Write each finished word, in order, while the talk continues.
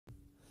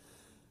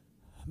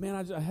Man,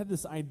 I had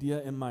this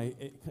idea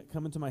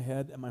come into my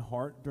head and my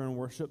heart during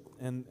worship,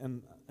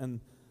 and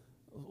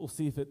we'll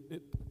see if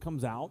it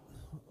comes out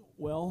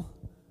well.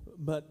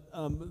 But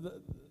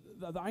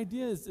the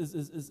idea is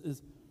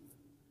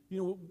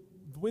the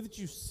way that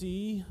you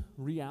see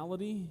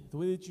reality, the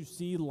way that you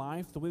see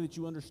life, the way that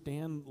you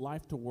understand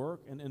life to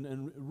work,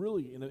 and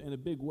really in a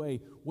big way,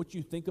 what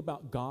you think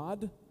about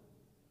God,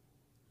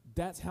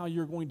 that's how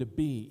you're going to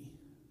be.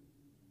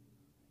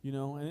 And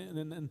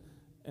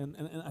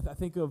I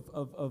think of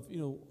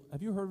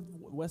have you heard of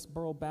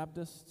Westboro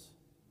Baptist?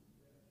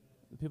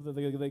 The people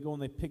that they go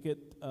and they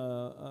picket,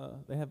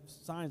 they have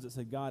signs that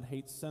say God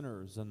hates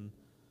sinners, and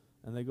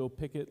they go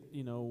picket,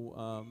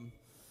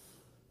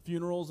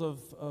 funerals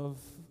of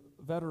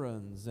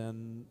veterans,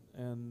 and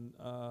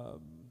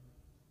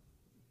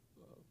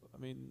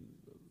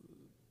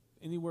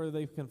anywhere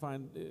they can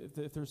find,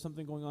 if there's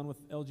something going on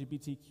with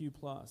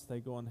LGBTQ+, they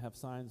go and have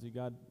signs that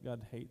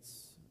God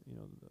hates,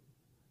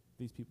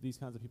 these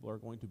kinds of people are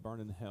going to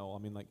burn in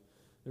hell.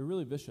 They're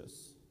really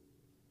vicious.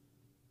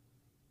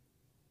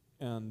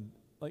 And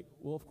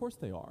well, of course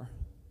they are.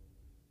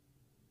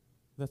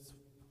 That's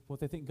what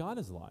they think God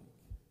is like.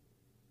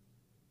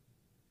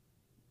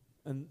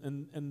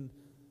 And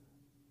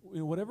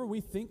whatever we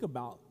think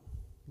about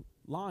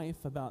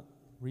life, about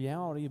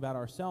reality, about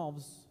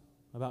ourselves,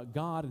 about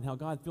God and how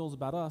God feels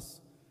about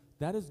us,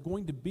 that is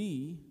going to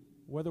be,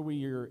 whether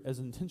we are as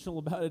intentional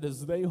about it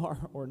as they are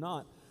or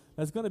not,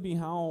 that's going to be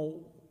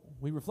how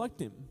we reflect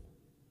Him.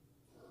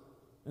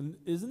 And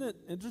isn't it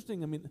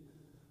interesting?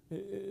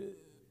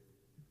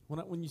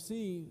 When you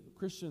see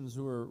Christians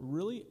who are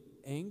really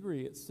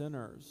angry at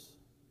sinners,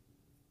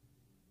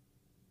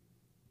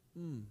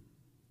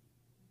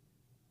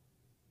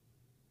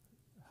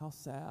 how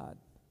sad.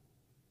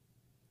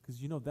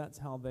 Because that's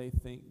how they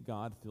think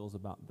God feels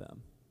about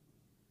them.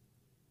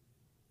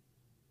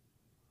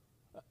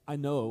 I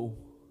know,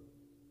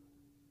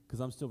 because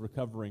I'm still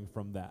recovering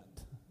from that.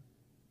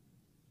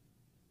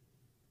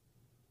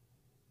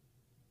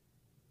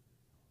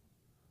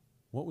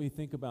 What we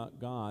think about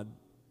God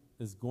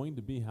is going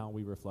to be how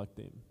we reflect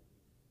Him,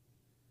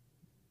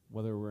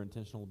 whether we're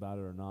intentional about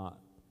it or not.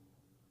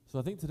 So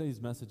I think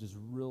today's message is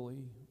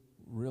really,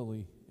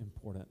 really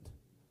important.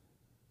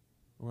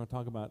 We're going to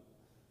talk about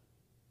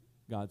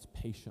God's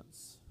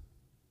patience.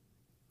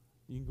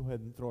 You can go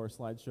ahead and throw our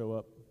slideshow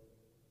up.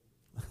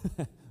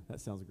 That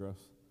sounds gross.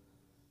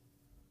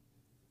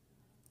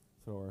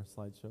 Throw our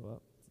slideshow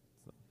up.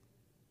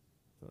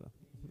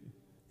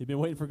 You've been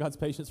waiting for God's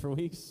patience for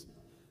weeks?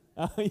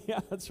 Yeah,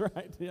 that's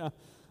right. Yeah,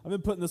 I've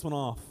been putting this one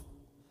off.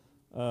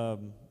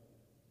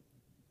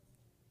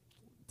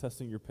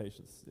 Testing your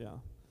patience. Yeah.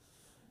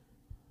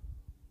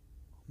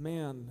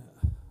 Man,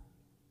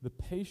 the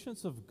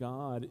patience of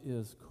God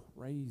is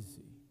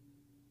crazy.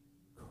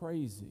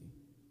 Crazy.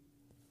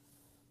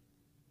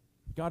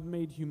 God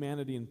made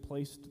humanity and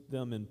placed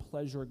them in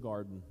pleasure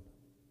garden.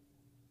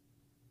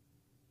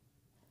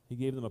 He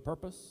gave them a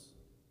purpose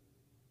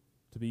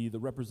to be the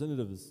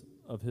representatives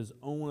of His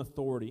own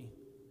authority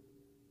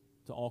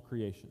to all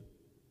creation.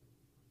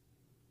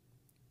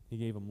 He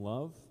gave them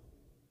love.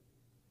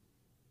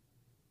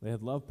 They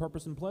had love,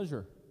 purpose, and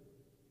pleasure.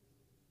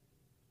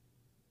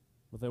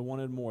 But they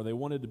wanted more. They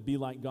wanted to be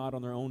like God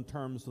on their own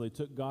terms, so they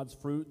took God's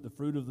fruit, the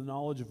fruit of the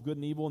knowledge of good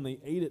and evil, and they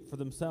ate it for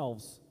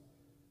themselves.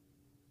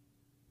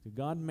 So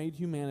God made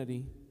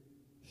humanity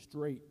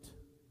straight,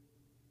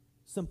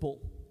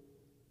 simple,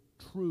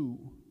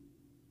 true,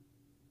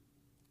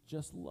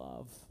 just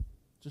love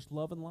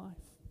and life.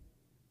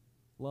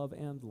 Love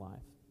and life.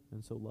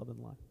 And so love and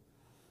life.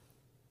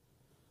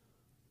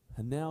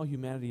 And now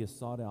humanity has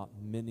sought out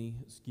many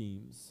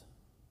schemes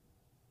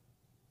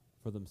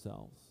for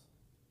themselves,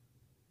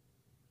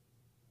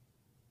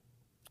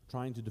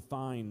 trying to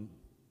define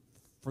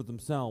for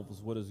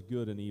themselves what is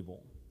good and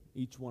evil.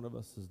 Each one of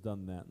us has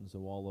done that, and so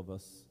all of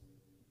us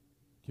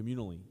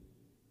communally,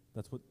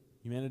 that's what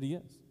humanity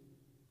is.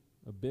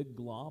 A big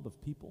glob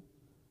of people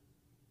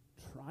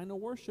trying to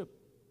worship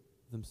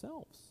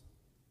themselves.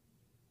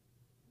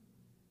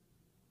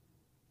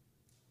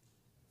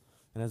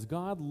 And as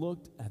God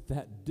looked at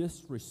that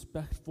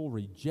disrespectful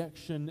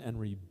rejection and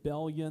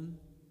rebellion,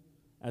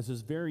 as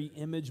His very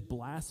image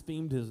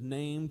blasphemed His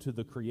name to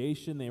the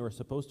creation they were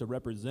supposed to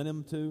represent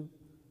Him to,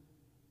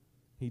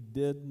 He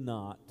did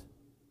not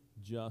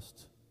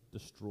just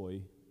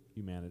destroy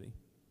humanity,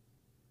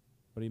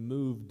 but He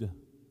moved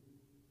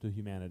to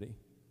humanity,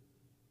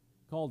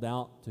 called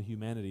out to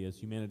humanity as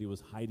humanity was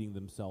hiding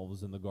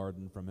themselves in the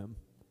garden from Him.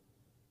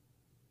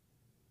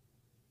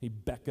 He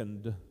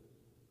beckoned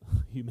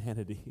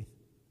humanity.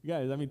 You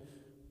guys,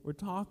 we're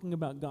talking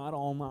about God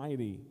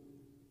Almighty,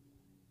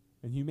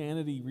 and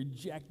humanity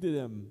rejected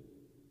Him.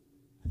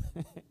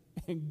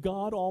 And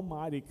God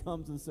Almighty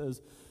comes and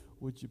says,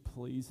 would you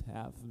please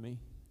have me?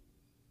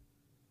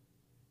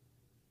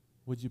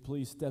 Would you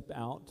please step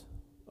out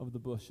of the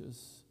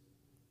bushes?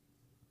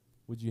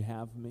 Would you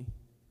have me?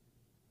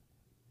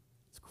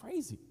 It's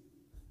crazy.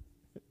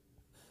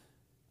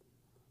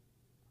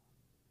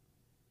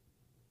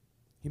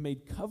 He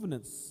made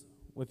covenants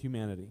with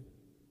humanity.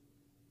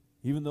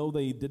 Even though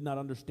they did not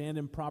understand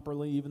him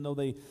properly, even though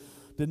they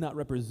did not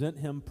represent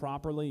him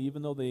properly,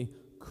 even though they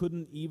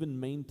couldn't even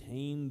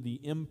maintain the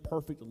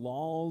imperfect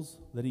laws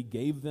that he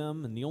gave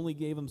them, and he only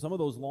gave them some of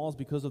those laws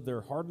because of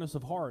their hardness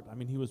of heart. I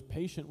mean, he was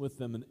patient with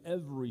them in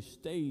every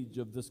stage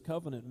of this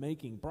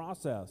covenant-making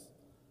process.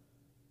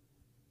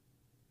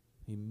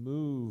 He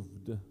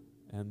moved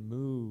and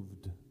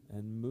moved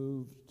and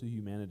moved to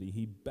humanity.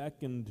 He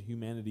beckoned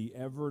humanity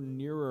ever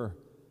nearer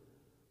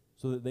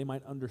so that they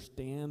might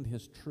understand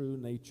his true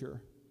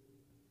nature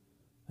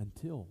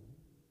until,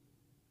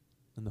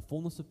 in the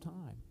fullness of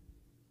time,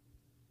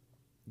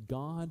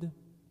 God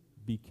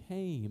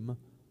became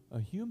a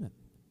human.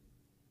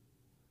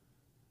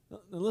 Now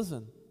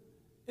listen,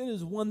 it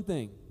is one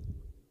thing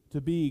to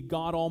be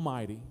God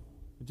Almighty,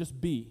 just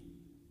be,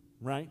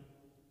 right?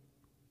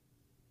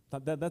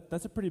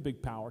 That's a pretty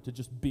big power to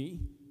just be,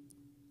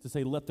 to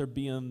say, let there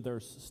be, and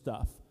there's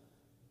stuff,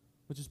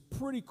 which is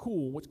pretty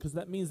cool, because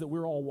that means that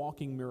we're all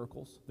walking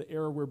miracles. The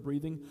air we're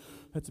breathing,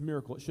 that's a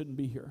miracle. It shouldn't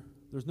be here.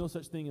 There's no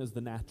such thing as the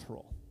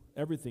natural.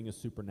 Everything is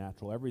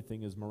supernatural.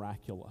 Everything is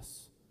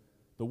miraculous.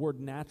 The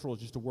word natural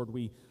is just a word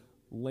we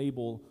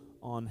label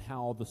on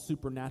how the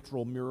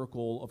supernatural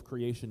miracle of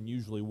creation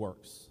usually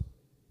works.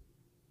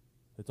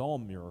 It's all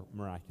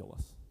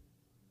miraculous.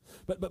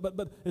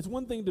 But it's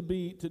one thing to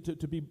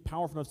be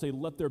powerful enough to say,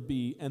 let there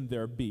be, and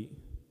there be,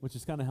 which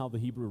is kind of how the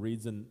Hebrew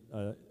reads in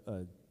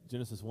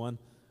Genesis 1,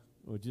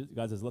 where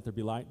God says, let there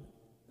be light.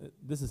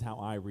 This is how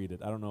I read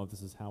it. I don't know if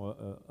this is how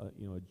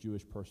a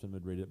Jewish person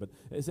would read it, but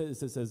it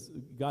says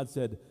God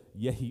said,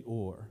 Yehi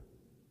Or,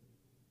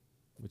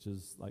 which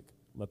is like,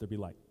 let there be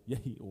light.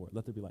 Yehi Or,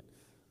 let there be light.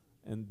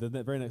 And then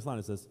that very next line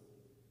it says,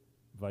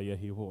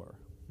 Vayehi Or.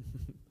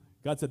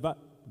 God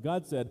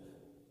said,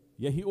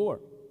 Yehi Or.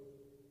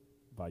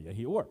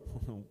 Vayehi Or.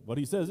 What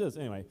he says is,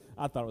 anyway,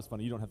 I thought it was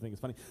funny. You don't have to think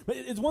it's funny. But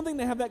it's one thing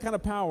to have that kind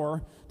of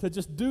power to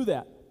just do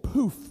that.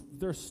 Poof,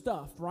 there's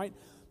stuff, right?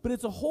 But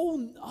it's a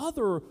whole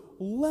other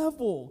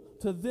level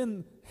to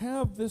then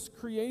have this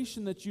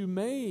creation that you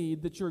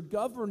made, that you're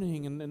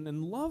governing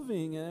and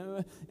loving,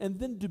 and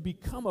then to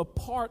become a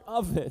part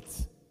of it.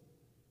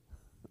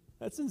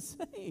 That's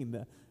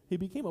insane. He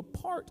became a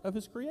part of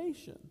his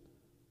creation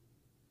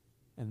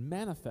and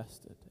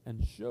manifested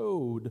and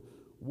showed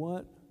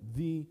what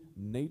the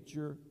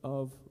nature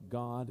of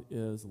God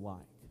is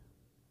like.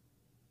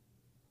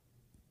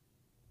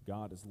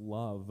 God is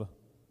love.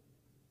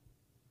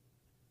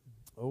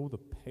 Oh, the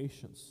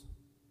patience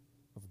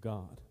of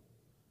God.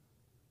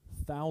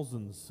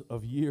 Thousands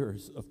of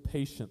years of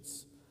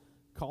patience,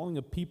 calling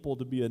a people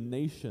to be a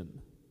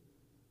nation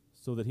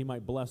so that he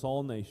might bless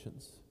all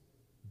nations,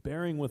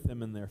 bearing with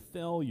them in their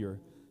failure,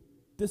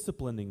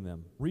 disciplining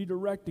them,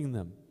 redirecting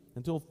them,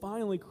 until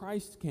finally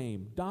Christ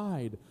came,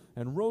 died,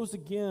 and rose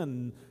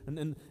again,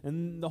 and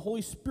the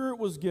Holy Spirit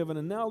was given,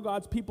 and now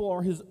God's people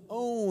are his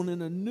own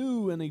in a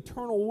new and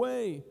eternal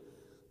way,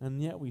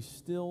 and yet we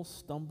still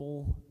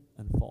stumble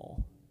and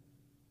fall.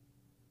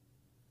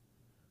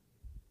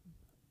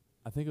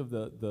 I think of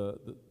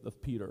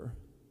of Peter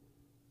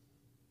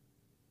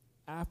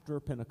after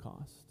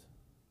Pentecost,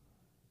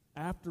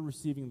 after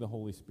receiving the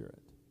Holy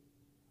Spirit.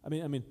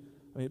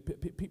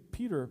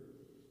 Peter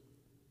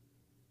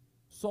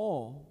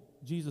saw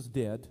Jesus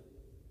dead,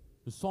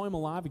 saw him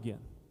alive again.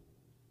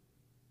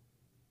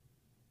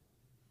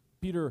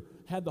 Peter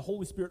had the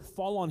Holy Spirit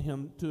fall on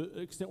him to an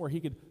extent where he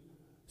could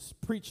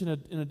preach in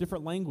a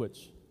different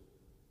language.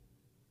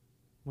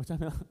 Which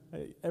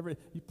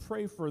you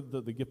pray for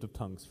the gift of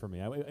tongues for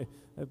me.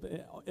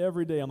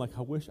 Every day I'm like,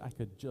 I wish I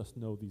could just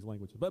know these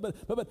languages. But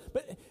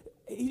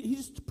he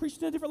just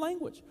preached in a different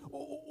language.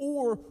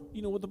 Or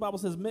what the Bible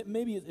says,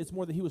 maybe it's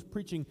more that he was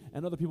preaching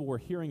and other people were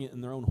hearing it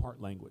in their own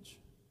heart language,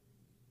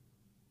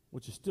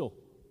 which is still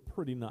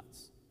pretty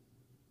nuts.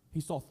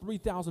 He saw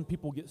 3,000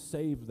 people get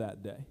saved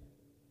that day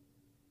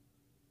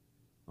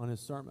on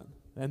his sermon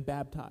and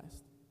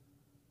baptized.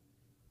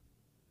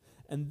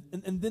 And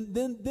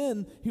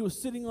then he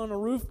was sitting on a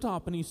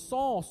rooftop and he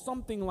saw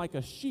something like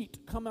a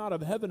sheet come out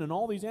of heaven and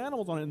all these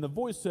animals on it, and the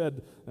voice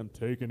said,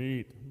 "Take and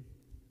eat."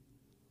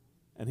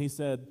 And he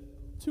said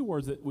two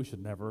words that we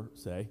should never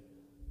say.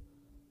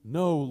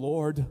 "No,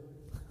 Lord."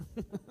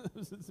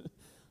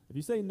 If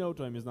you say no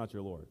to him, he's not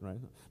your Lord, right?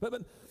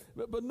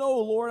 But no,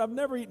 Lord, I've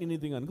never eaten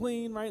anything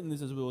unclean, right? And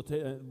this is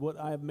what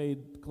I have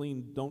made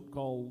clean, don't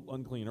call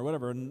unclean, or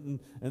whatever.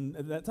 And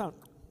at that time,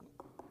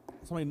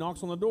 somebody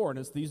knocks on the door, and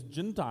it's these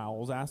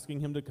Gentiles asking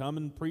him to come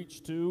and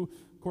preach to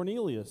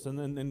Cornelius. And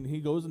then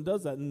he goes and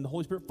does that, and the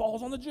Holy Spirit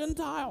falls on the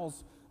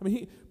Gentiles.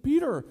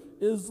 Peter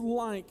is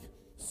like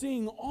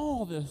seeing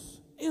all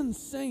this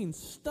insane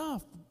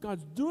stuff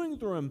God's doing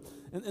through him.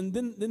 And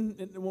then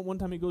one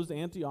time he goes to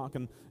Antioch,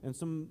 and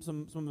some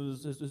of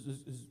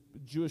his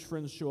Jewish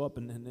friends show up,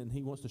 and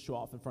he wants to show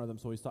off in front of them,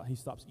 so he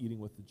stops eating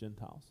with the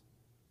Gentiles.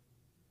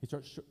 He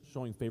starts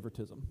showing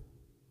favoritism,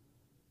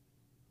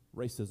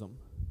 racism,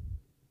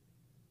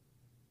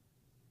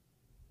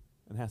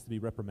 and has to be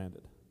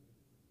reprimanded.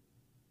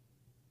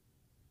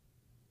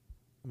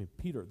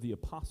 Peter, the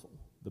apostle,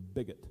 the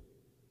bigot.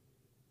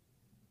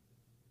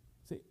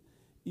 See,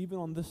 even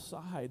on this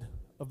side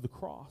of the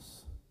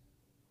cross,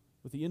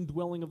 with the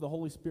indwelling of the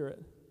Holy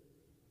Spirit,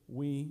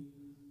 we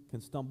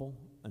can stumble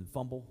and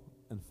fumble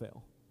and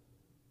fail.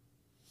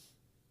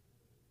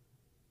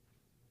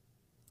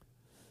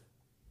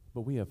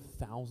 But we have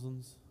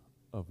thousands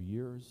of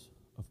years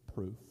of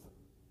proof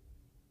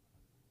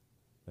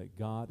that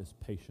God is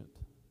patient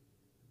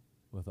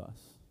with us.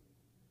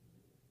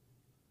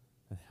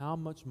 And how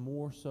much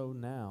more so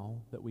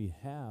now that we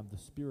have the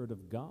Spirit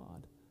of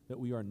God, that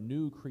we are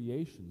new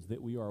creations,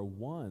 that we are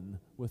one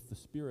with the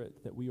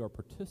Spirit, that we are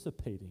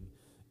participating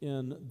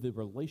in the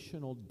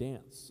relational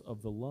dance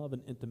of the love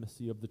and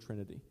intimacy of the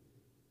Trinity.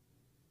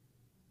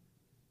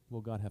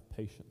 Will God have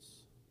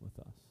patience with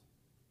us?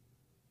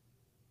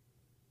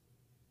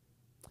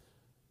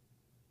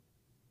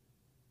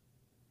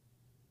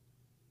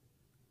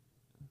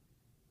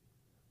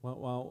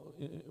 While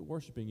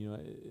worshiping,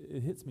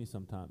 it hits me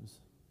sometimes.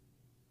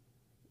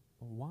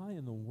 Why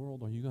in the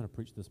world are you going to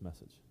preach this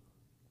message?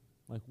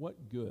 Like,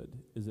 what good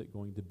is it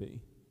going to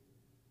be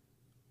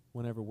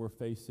whenever we're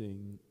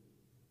facing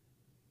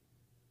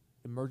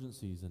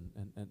emergencies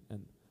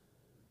and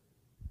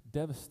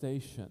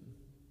devastation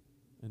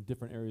in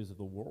different areas of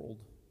the world,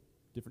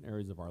 different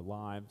areas of our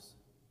lives?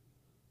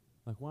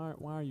 Like, why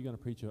are you going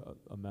to preach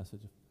a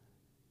message of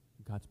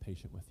God's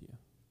patient with you?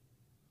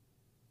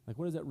 Like,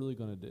 what is that really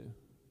going to do?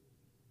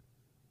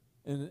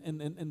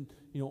 And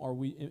are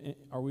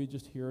we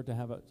just here to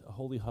have a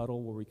holy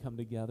huddle where we come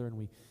together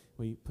and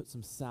we put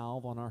some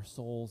salve on our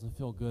souls and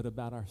feel good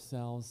about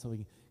ourselves so we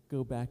can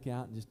go back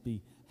out and just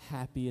be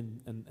happy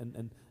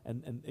and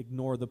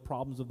ignore the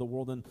problems of the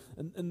world?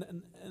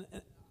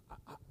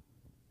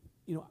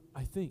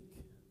 I think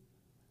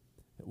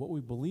that what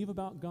we believe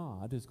about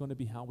God is going to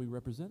be how we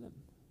represent Him.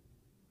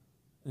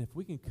 And if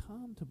we can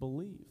come to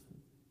believe,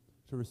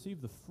 to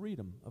receive the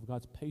freedom of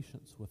God's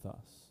patience with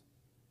us,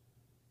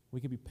 we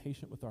can be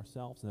patient with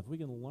ourselves. And if we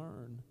can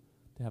learn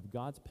to have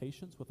God's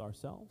patience with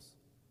ourselves,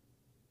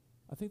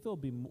 I think there'll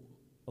be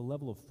a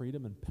level of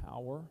freedom and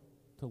power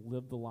to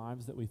live the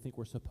lives that we think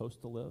we're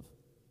supposed to live,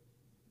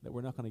 that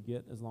we're not going to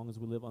get as long as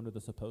we live under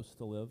the supposed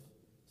to live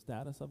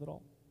status of it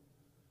all.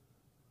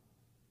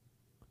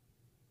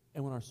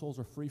 And when our souls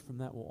are free from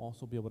that, we'll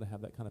also be able to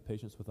have that kind of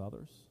patience with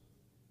others.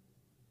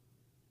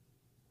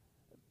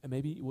 And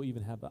maybe we'll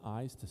even have the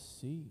eyes to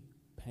see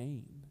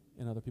pain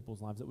in other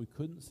people's lives that we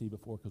couldn't see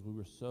before because we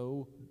were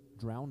so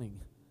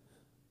drowning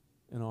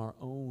in our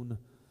own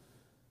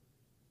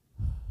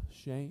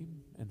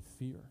shame and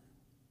fear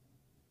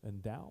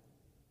and doubt.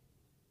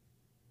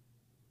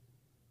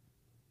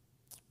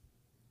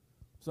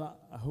 So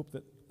I hope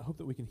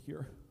that we can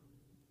hear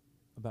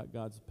about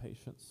God's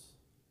patience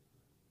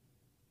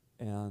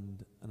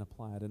and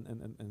apply it.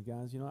 And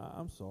guys,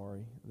 I'm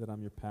sorry that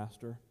I'm your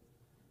pastor.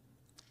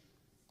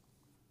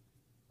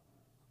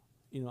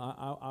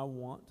 I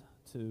want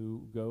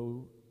to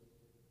go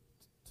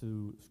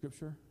to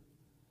Scripture.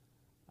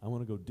 I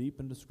want to go deep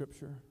into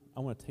Scripture. I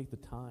want to take the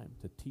time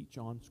to teach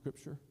on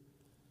Scripture.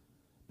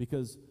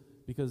 Because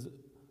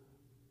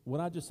what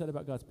I just said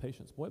about God's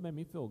patience, boy, it made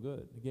me feel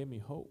good. It gave me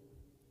hope.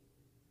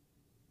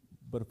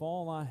 But if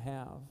all I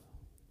have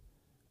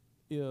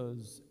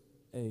is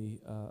a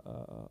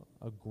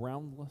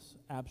groundless,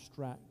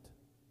 abstract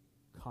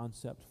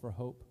concept for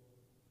hope,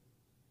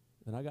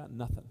 then I got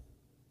nothing.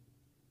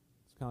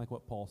 It's kind of like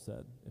what Paul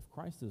said. If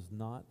Christ is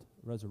not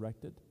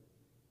resurrected,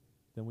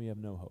 then we have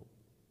no hope.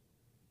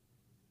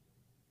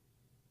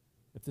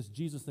 If this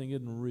Jesus thing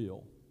isn't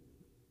real,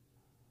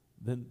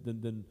 then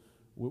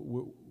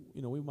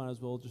we might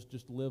as well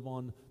just live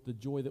on the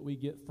joy that we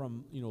get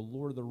from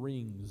Lord of the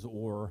Rings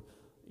or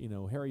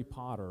Harry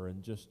Potter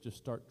and just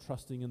start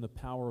trusting in the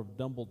power of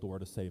Dumbledore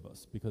to save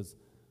us. Because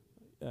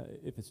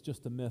if it's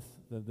just a myth,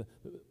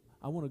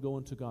 I want to go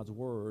into God's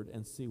Word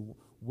and see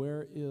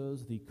where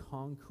is the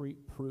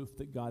concrete proof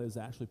that God is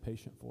actually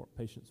patient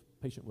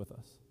with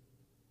us.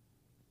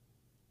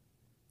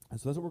 And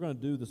so that's what we're going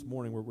to do this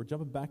morning. We're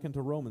jumping back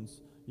into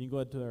Romans. You can go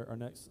ahead to our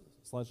next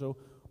slideshow.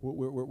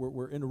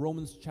 We're into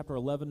Romans chapter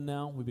 11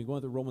 now. We've been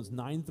going through Romans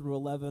 9 through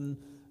 11,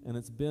 and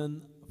it's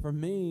been, for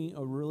me,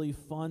 a really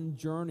fun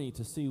journey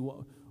to see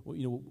what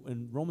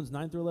in Romans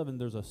 9 through 11,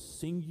 there's a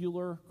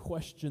singular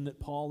question that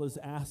Paul is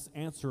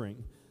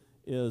answering.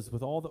 Is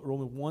with all that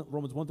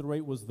Romans 1 through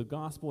 8 was the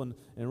gospel, and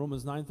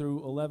Romans 9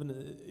 through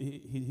 11,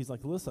 he's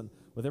like, listen,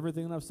 with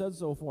everything that I've said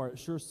so far, it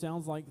sure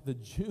sounds like the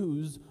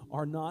Jews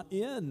are not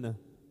in.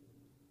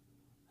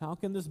 How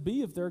can this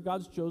be if they're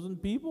God's chosen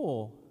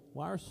people?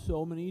 Why are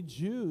so many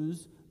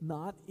Jews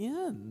not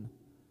in?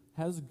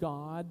 Has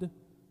God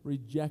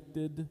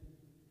rejected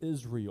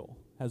Israel?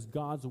 Has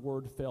God's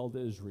word failed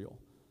Israel?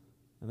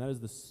 And that is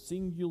the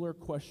singular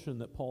question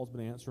that Paul's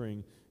been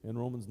answering in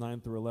Romans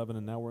 9 through 11,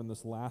 and now we're in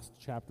this last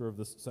chapter of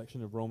this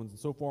section of Romans. And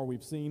so far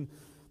we've seen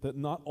that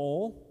not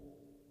all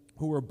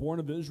who are born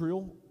of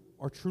Israel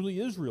are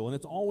truly Israel, and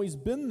it's always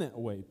been that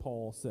way,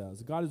 Paul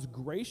says. God is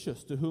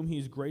gracious to whom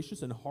he's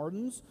gracious and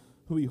hardens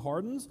who he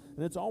hardens,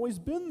 and it's always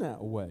been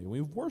that way.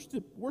 We've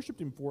worshipped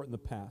him for it in the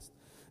past.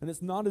 And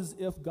it's not as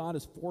if God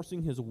is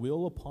forcing his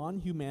will upon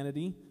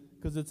humanity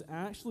because it's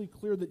actually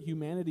clear that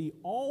humanity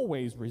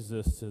always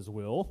resists his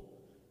will,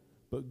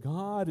 but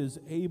God is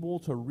able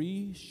to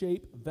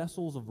reshape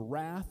vessels of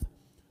wrath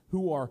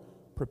who are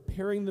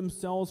preparing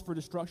themselves for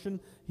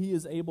destruction. He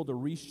is able to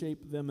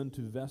reshape them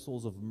into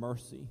vessels of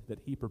mercy that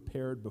he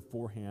prepared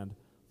beforehand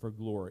for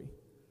glory.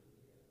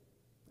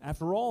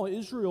 After all,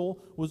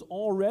 Israel was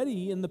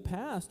already in the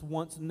past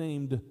once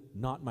named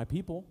not my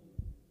people.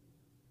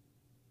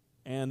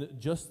 And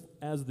just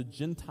as the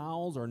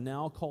Gentiles are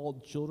now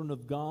called children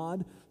of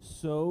God,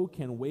 so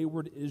can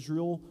wayward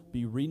Israel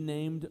be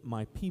renamed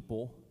my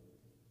people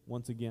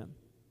once again.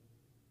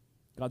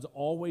 God's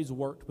always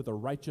worked with a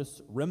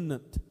righteous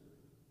remnant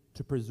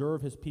to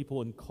preserve his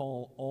people and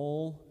call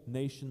all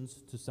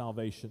nations to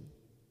salvation.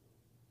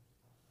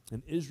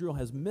 And Israel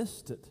has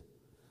missed it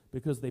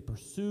because they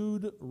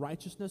pursued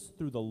righteousness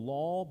through the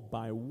law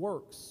by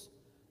works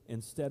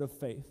instead of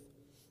faith.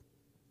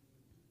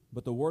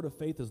 But the word of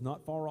faith is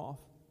not far off.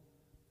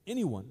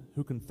 Anyone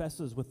who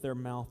confesses with their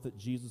mouth that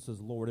Jesus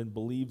is Lord and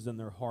believes in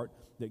their heart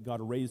that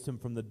God raised him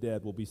from the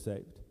dead will be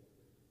saved.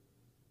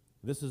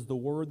 This is the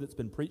word that's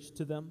been preached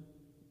to them.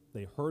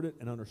 They heard it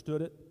and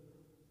understood it.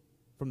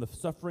 From the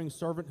suffering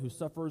servant who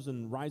suffers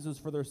and rises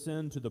for their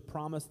sin to the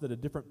promise that a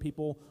different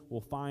people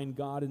will find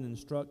God and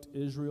instruct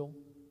Israel,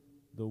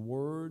 the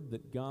word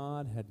that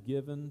God had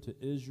given to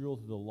Israel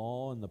through the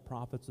law and the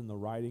prophets and the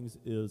writings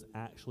is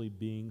actually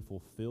being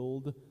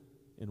fulfilled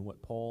in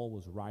what Paul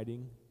was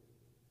writing,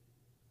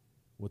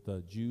 what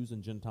the Jews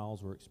and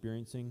Gentiles were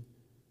experiencing,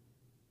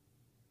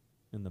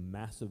 in the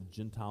massive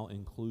Gentile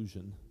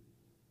inclusion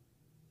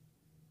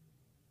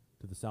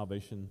to the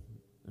salvation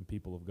and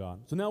people of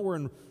God. So now we're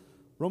in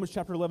Romans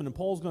chapter 11, and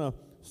Paul's going to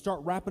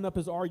start wrapping up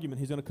his argument.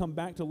 He's going to come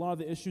back to a lot of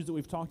the issues that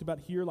we've talked about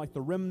here, like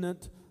the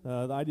remnant,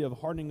 the idea of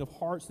hardening of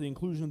hearts, the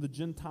inclusion of the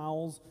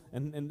Gentiles,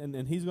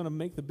 and he's going to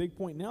make the big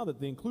point now that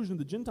the inclusion of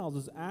the Gentiles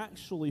is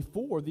actually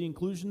for the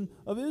inclusion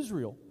of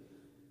Israel.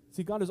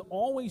 See, God has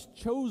always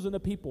chosen a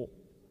people,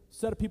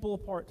 set a people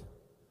apart,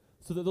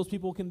 so that those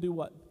people can do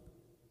what?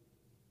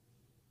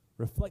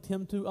 Reflect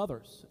him to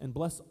others and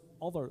bless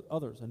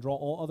others and draw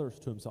all others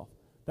to himself.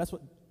 That's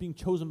what being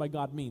chosen by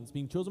God means.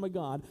 Being chosen by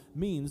God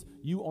means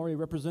you are a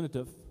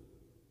representative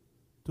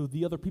to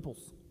the other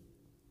peoples.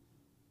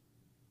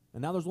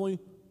 And now there's only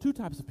two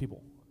types of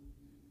people.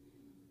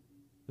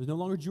 There's no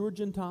longer Jew or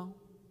Gentile,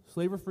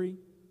 slave or free,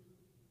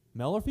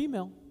 male or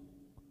female,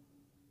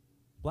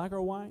 black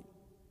or white,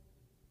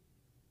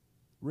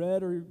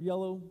 red or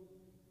yellow.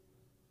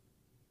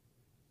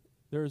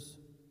 There's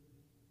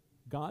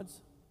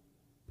God's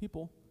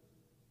people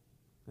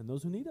and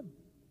those who need him.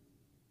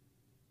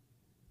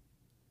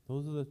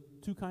 Those are the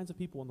two kinds of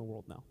people in the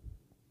world now.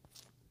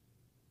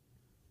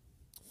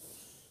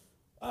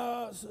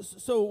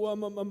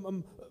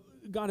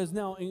 God is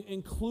now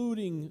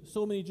including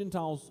so many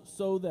Gentiles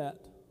so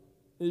that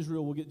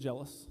Israel will get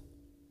jealous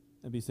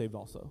and be saved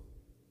also.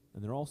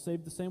 And they're all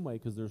saved the same way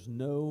because there's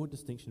no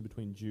distinction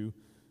between Jew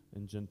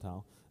and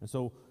Gentile. And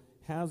so,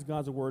 has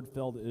God's word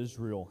failed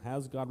Israel?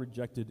 Has God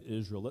rejected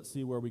Israel? Let's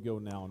see where we go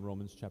now in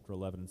Romans chapter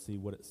 11 and see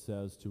what it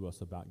says to us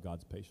about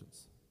God's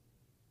patience.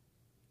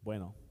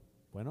 Bueno?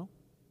 All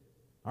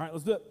right,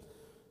 let's do it.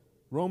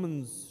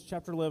 Romans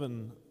chapter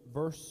 11,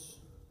 verse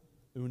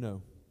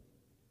 1.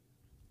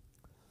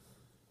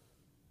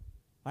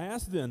 I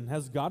ask then,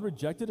 has God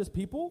rejected his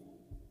people?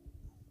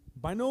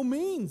 By no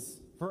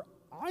means, for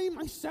I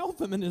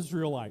myself am an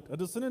Israelite, a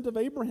descendant of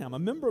Abraham, a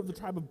member of the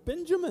tribe of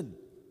Benjamin.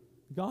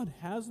 God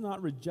has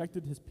not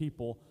rejected his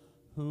people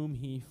whom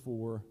he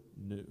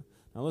foreknew.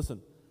 Now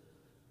listen,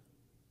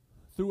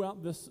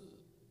 throughout this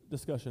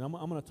discussion, I'm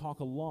going to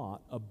talk a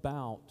lot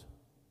about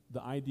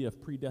the idea of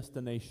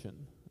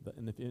predestination.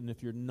 And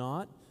if you're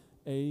not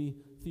a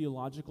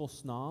theological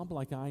snob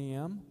like I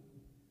am,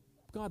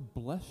 God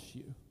bless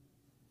you.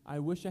 I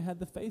wish I had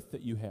the faith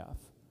that you have.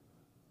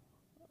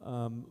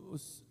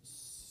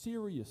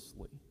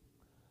 Seriously.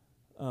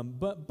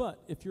 But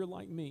if you're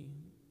like me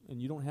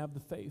and you don't have the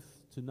faith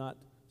to not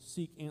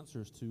seek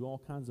answers to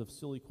all kinds of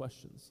silly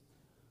questions,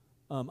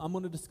 I'm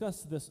going to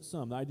discuss this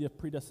some. The idea of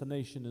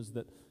predestination is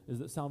that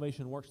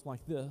salvation works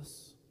like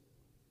this.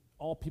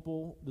 All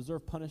people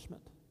deserve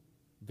punishment.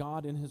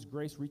 God, in his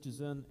grace,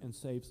 reaches in and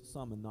saves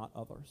some and not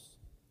others.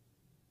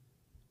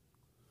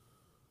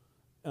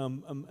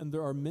 And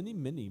there are many,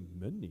 many,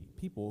 many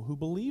people who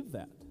believe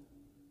that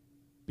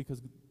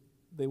because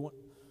they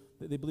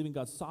believe in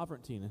God's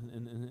sovereignty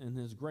and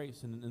his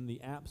grace and in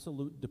the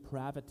absolute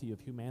depravity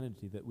of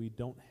humanity, that we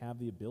don't have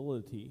the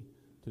ability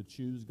to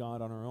choose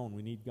God on our own.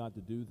 We need God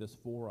to do this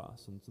for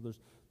us. And so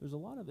there's a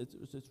lot of it.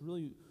 It's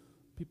really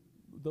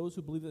those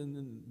who believe it,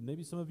 and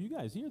maybe some of you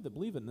guys here that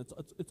believe it, and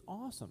it's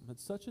awesome.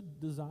 It's such a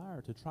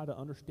desire to try to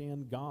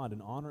understand God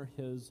and honor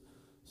his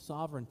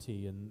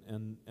sovereignty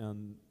and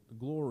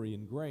glory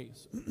and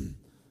grace.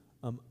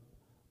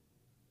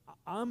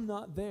 I'm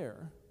not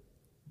there,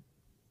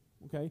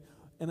 okay?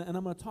 And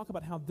I'm going to talk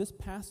about how this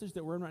passage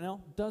that we're in right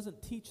now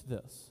doesn't teach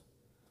this.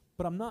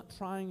 But I'm not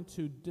trying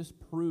to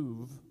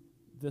disprove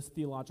this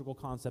theological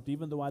concept,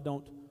 even though I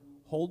don't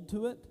hold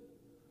to it.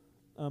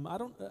 I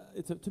don't.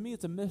 To me,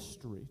 it's a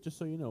mystery. Just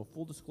so you know,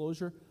 full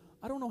disclosure,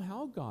 I don't know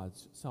how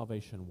God's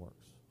salvation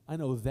works. I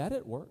know that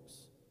it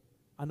works.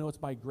 I know it's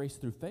by grace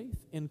through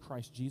faith in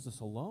Christ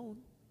Jesus alone.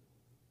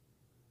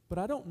 But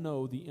I don't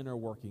know the inner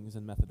workings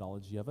and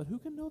methodology of it. Who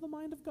can know the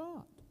mind of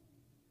God?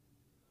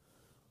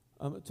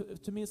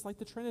 To me, it's like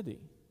the Trinity.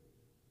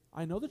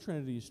 I know the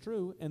Trinity is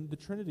true, and the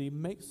Trinity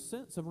makes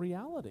sense of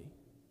reality.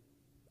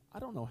 I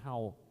don't know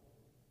how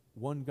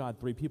one God,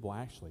 three people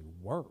actually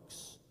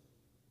works.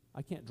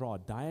 I can't draw a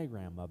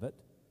diagram of it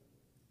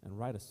and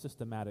write a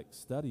systematic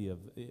study of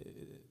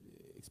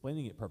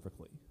explaining it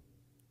perfectly.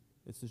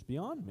 It's just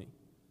beyond me.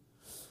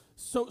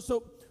 So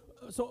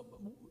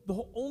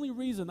the only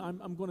reason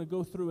I'm going to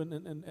go through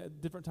and at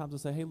different times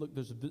and say, hey, look,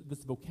 there's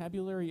this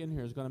vocabulary in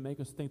here is going to make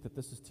us think that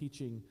this is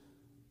teaching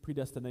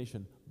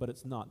predestination, but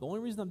it's not. The only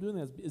reason I'm doing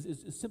that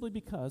is simply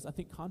because I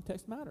think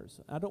context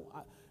matters.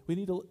 We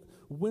need to,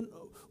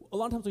 a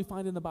lot of times we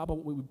find in the Bible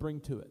what we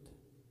bring to it.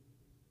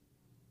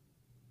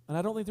 And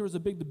I don't think there was a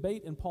big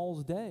debate in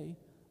Paul's day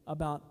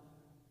about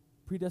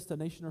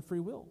predestination or free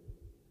will.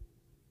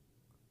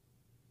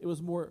 It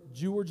was more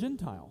Jew or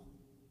Gentile,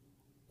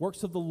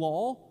 works of the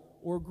law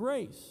or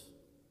grace.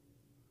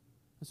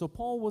 And so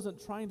Paul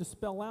wasn't trying to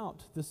spell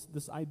out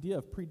this idea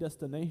of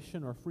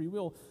predestination or free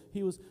will.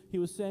 He was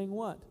saying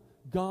what?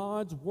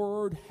 God's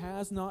word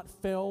has not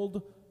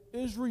failed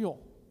Israel,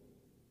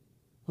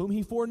 whom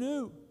he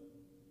foreknew.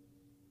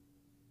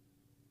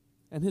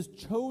 And his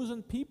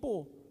chosen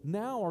people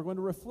now are going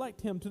to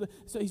reflect him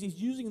so he's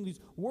using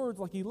these words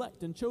like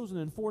elect and chosen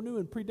and foreknew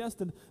and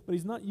predestined, but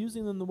he's not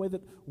using them the way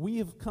that we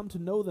have come to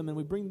know them, and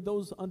we bring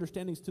those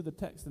understandings to the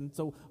text. And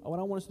so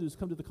what I want us to do is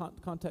come to the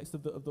context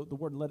of the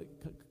word and let it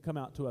come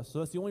out to us. So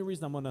that's the only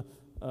reason I'm going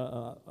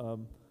to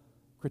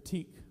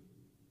critique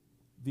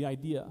the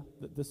idea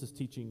that this is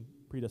teaching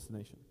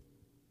predestination.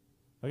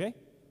 Okay?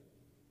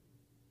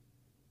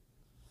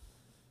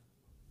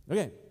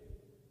 Okay.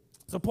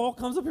 So Paul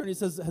comes up here and he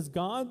says, has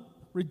God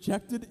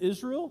rejected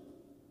Israel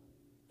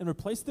and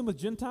replaced them with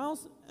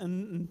Gentiles?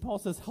 And Paul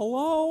says,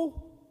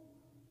 hello?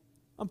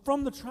 I'm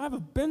from the tribe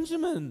of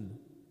Benjamin,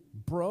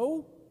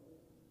 bro.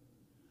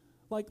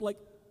 Like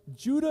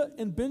Judah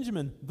and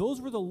Benjamin, those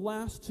were the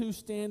last two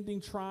standing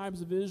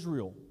tribes of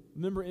Israel.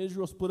 Remember,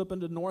 Israel split up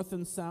into north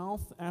and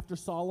south after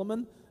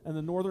Solomon, and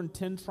the northern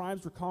 10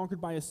 tribes were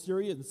conquered by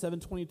Assyria in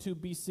 722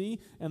 BC,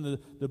 and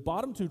the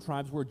bottom two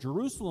tribes where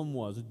Jerusalem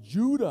was,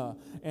 Judah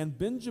and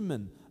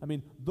Benjamin. I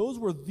mean, those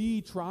were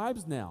the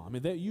tribes now. I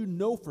mean, you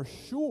know for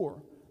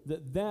sure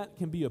that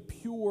can be a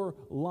pure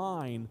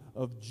line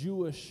of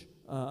Jewish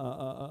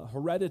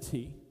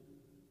heredity.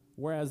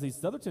 Whereas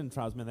these other 10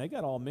 tribes, man, they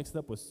got all mixed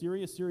up with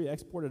Syria. Syria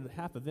exported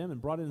half of them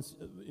and brought in,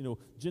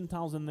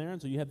 Gentiles in there.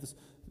 And so you have this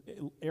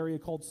area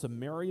called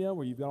Samaria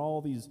where you've got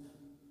all these,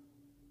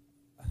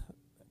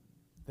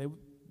 they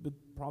would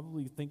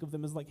probably think of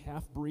them as like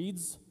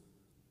half-breeds,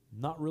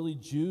 not really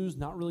Jews,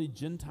 not really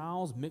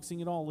Gentiles, mixing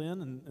it all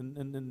in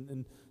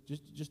and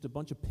just a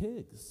bunch of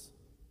pigs,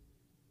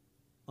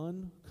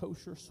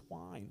 unkosher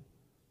swine.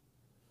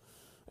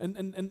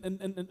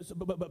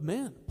 But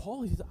man,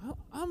 Paul, he says,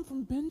 I'm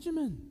from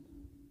Benjamin.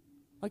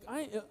 Like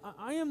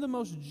I am the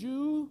most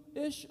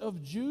Jewish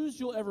of Jews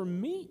you'll ever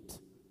meet.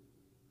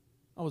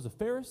 I was a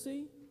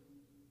Pharisee,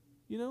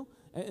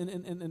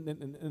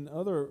 and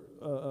other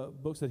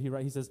books that he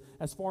writes, he says,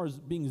 as far as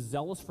being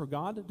zealous for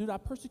God, dude, I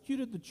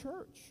persecuted the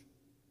church.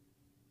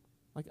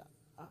 Like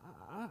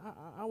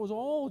I was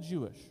all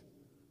Jewish.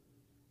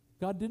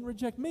 God didn't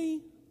reject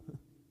me.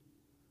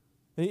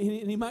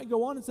 And he might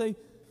go on and say,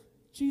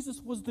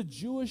 Jesus was the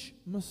Jewish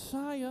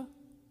Messiah.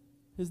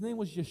 His name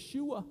was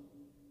Yeshua.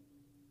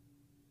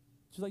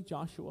 Just like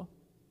Joshua.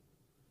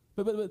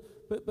 But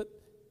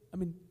I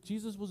mean,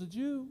 Jesus was a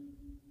Jew.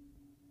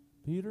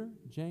 Peter,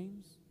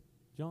 James,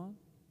 John,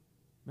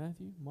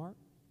 Matthew, Mark.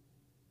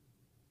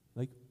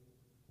 Like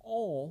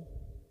all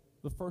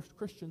the first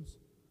Christians,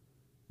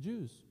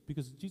 Jews.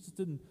 Because Jesus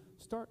didn't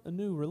start a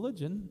new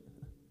religion.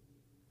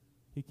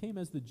 He came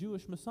as the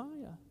Jewish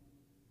Messiah,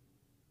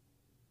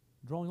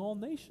 drawing all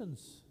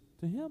nations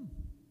to him.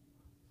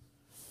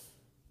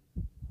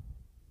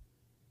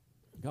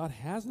 God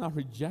has not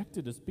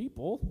rejected his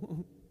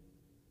people.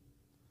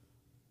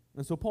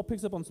 And so Paul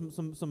picks up on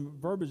some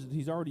verbiage that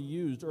he's already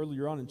used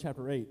earlier on in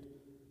chapter 8.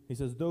 He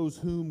says, those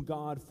whom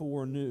God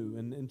foreknew.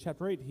 And in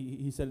chapter 8,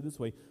 he said it this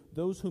way,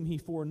 those whom he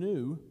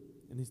foreknew,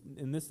 and he's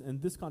in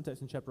this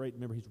context in chapter 8,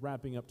 remember, he's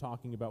wrapping up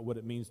talking about what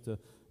it means to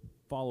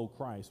follow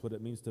Christ, what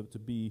it means to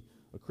be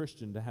a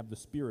Christian, to have the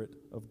Spirit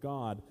of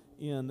God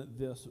in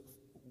this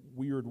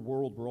weird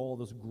world where all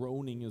this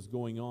groaning is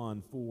going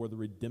on for the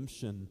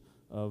redemption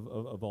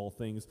of all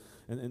things.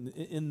 And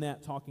in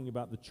that, talking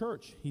about the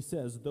church, he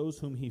says, those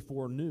whom he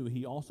foreknew,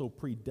 he also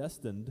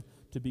predestined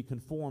to be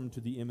conformed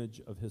to the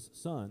image of his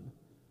Son.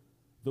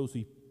 Those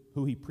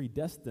who he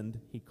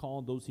predestined, he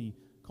called. Those he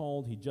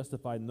called, he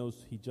justified. And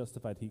those he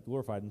justified, he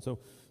glorified. And so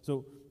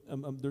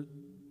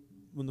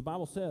when the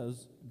Bible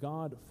says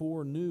God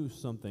foreknew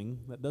something,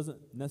 that doesn't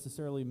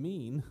necessarily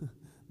mean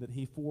that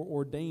he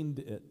foreordained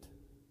it.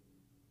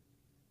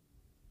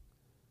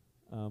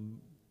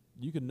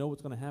 You can know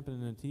what's going to happen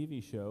in a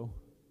TV show,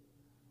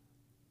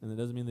 and it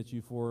doesn't mean that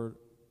you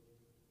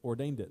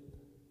foreordained it.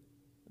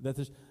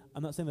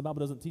 I'm not saying the Bible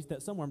doesn't teach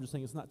that somewhere. I'm just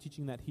saying it's not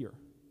teaching that here.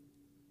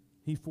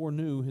 He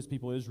foreknew his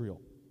people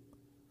Israel,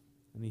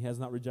 and he has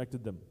not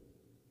rejected them.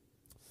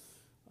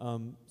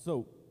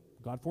 So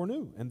God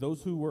foreknew, and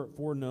those who were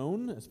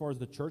foreknown, as far as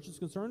the church is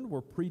concerned,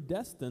 were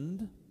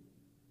predestined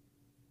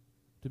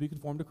to be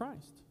conformed to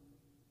Christ.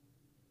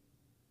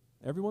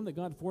 Everyone that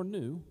God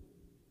foreknew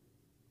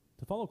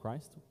to follow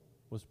Christ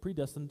was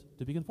predestined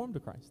to be conformed to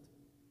Christ.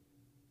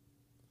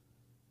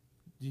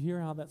 Do you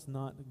hear how that's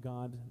not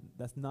God?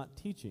 That's not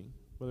teaching.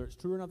 Whether it's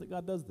true or not that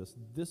God does this,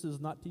 this is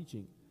not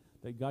teaching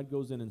that God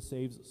goes in and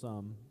saves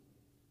some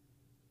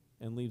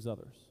and leaves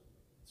others.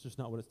 It's just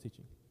not what it's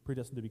teaching.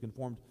 Predestined to be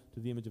conformed to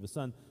the image of His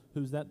Son.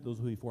 Who's that? Those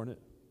who He foreknew.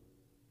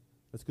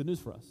 That's good news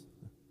for us.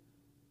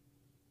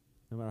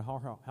 No matter how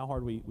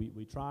hard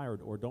we try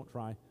or don't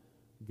try,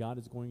 God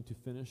is going to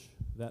finish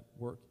that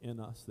work in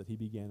us that He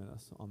began in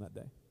us on that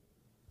day.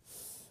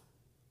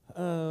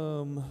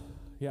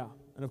 Yeah,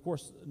 and of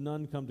course,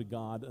 none come to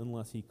God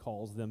unless He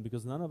calls them,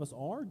 because none of us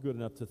are good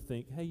enough to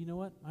think, hey, you know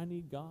what? I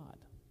need God.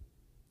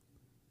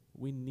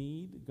 We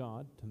need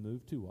God to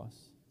move to us,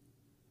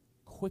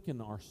 quicken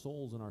our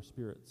souls and our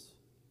spirits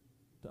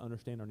to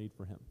understand our need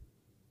for Him.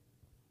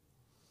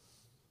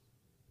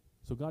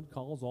 So God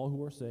calls all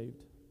who are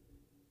saved.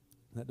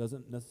 That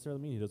doesn't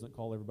necessarily mean He doesn't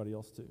call everybody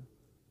else too.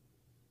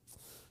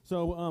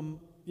 So,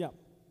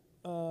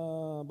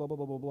 blah, blah,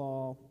 blah, blah,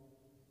 blah.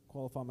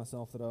 Qualify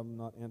myself that I'm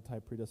not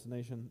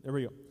anti-predestination. There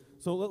we go.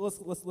 So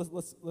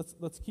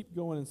let's keep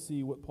going and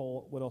see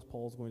what else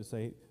Paul is going to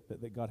say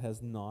that God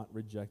has not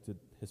rejected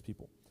His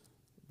people.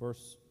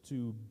 Verse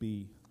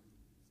 2b,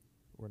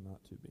 or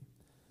not 2b.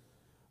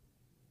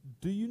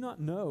 Do you not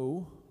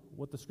know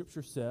what the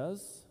Scripture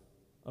says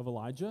of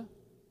Elijah?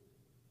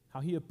 How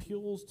he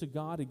appeals to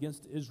God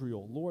against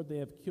Israel. Lord, they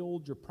have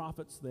killed your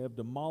prophets, they have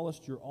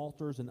demolished your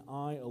altars, and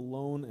I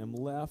alone am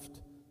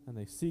left, and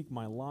they seek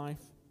my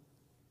life.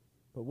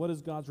 But what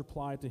is God's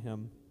reply to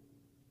him?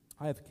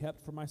 I have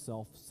kept for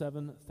myself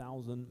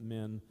 7,000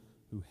 men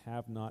who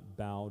have not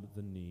bowed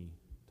the knee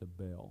to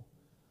Baal.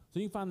 So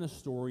you can find this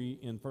story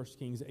in 1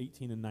 Kings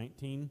 18 and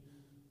 19.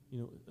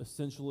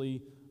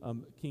 Essentially,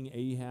 King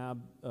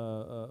Ahab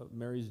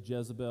marries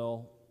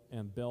Jezebel,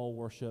 and Baal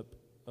worship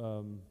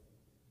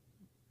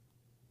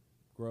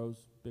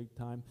grows big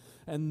time.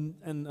 And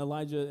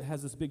Elijah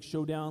has this big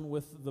showdown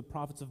with the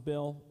prophets of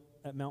Baal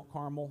at Mount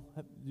Carmel.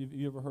 Have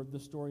you ever heard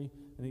this story?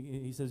 And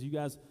he says, you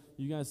guys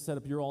set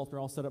up your altar,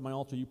 I'll set up my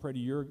altar. You pray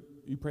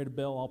to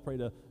Baal, I'll pray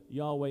to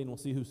Yahweh, and we'll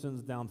see who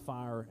sends down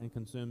fire and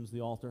consumes the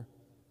altar.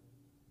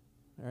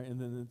 All right,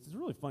 and then it's a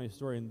really funny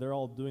story, and they're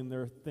all doing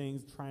their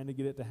things, trying to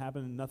get it to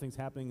happen, and nothing's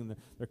happening, and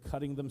they're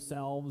cutting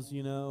themselves,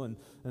 and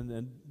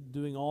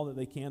doing all that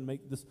they can,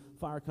 make this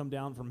fire come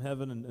down from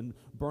heaven and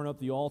burn up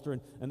the altar.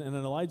 And then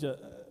Elijah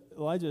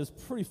is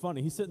pretty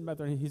funny. He's sitting back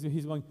there, and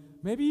he's going,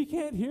 maybe he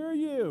can't hear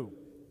you.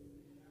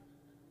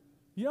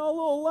 Yell a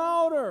little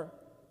louder.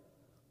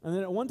 And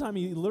then at one time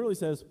he literally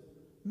says,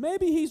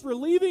 maybe he's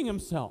relieving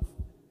himself.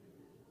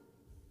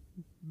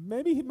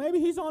 Maybe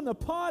he's on the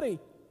potty.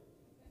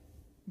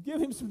 Give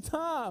him some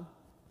time.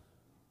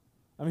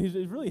 I mean,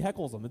 he really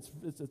heckles them.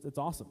 It's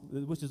awesome,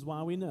 which is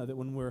why we know that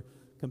when we're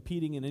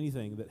competing in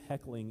anything, that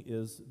heckling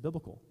is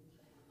biblical.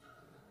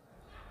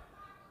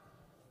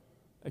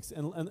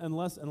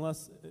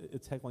 Unless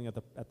it's heckling at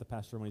the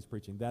pastor when he's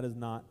preaching. That is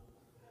not.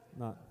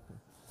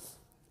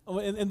 Oh,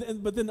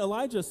 but then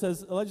Elijah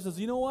says,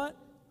 you know what?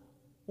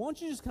 Why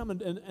don't you just come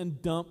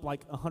and dump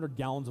like 100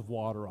 gallons of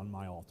water on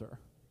my altar?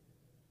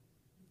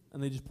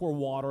 And they just pour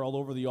water all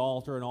over the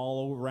altar and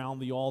all around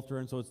the altar,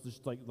 and so it's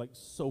just like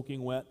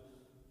soaking wet.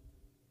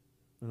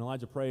 And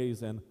Elijah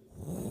prays and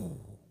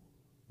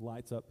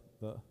lights up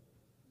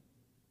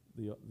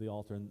the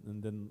altar,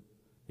 and then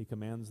he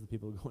commands the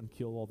people to go and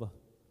kill all the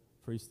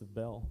priests of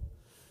Baal.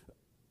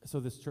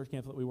 So this church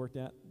camp that we worked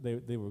at, they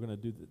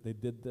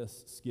did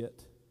this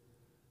skit.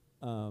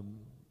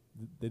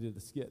 They did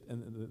the skit,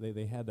 and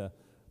they had a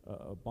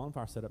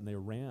bonfire set up, and they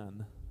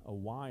ran a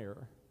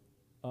wire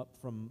up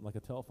from like a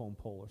telephone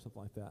pole or something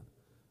like that,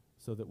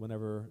 so that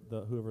whenever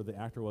whoever the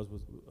actor was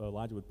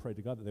Elijah would pray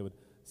to God, that they would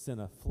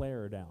send a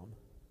flare down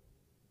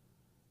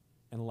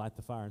and light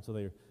the fire. And so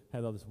they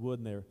had all this wood,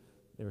 and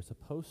they were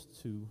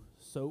supposed to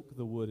soak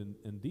the wood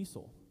in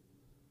diesel.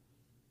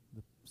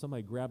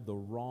 Somebody grabbed the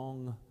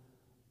wrong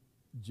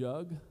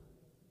jug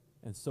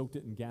and soaked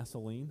it in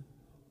gasoline,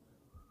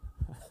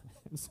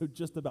 and so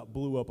just about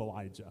blew up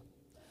Elijah.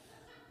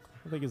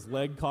 I think his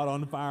leg caught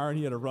on fire, and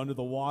he had to run to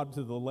the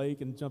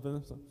lake and jump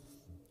in. So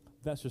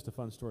that's just a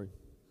fun story,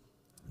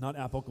 not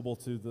applicable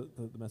to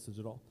the message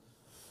at all.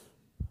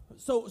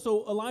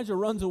 So Elijah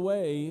runs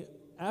away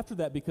after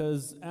that,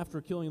 because after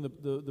killing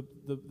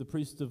the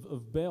priest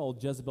of Baal,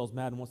 Jezebel's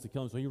mad and wants to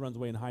kill him. So he runs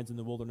away and hides in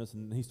the wilderness,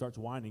 and he starts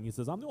whining. He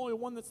says, "I'm the only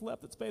one that's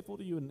left that's faithful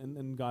to you."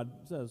 And God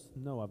says,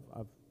 "No,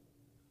 I've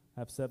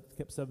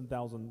kept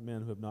 7,000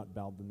 men who have not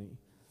bowed the knee."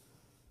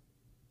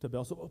 to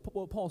Baal. So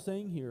what Paul's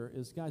saying here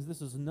is, guys,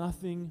 this is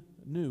nothing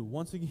new.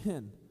 Once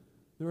again,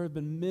 there have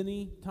been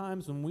many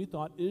times when we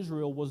thought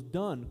Israel was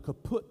done,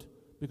 kaput,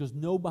 because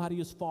nobody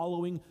is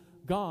following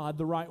God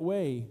the right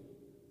way.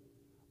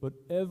 But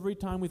every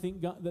time we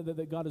think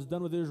that God is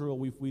done with Israel,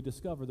 we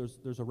discover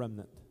there's a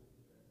remnant.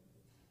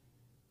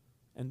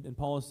 And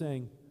Paul is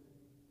saying,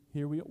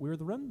 here we're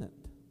the remnant.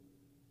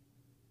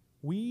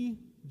 We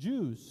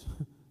Jews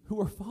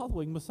who are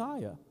following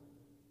Messiah,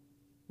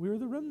 we're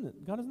the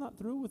remnant. God is not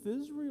through with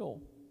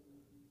Israel.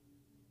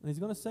 And he's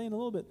going to say in a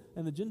little bit,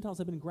 and the Gentiles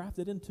have been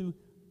grafted into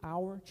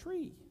our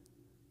tree.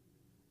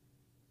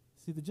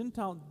 See, the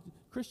Gentile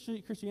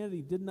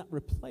Christianity did not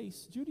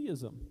replace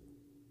Judaism.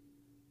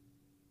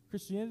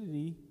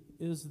 Christianity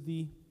is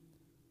the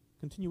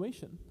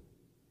continuation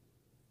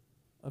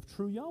of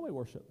true Yahweh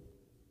worship.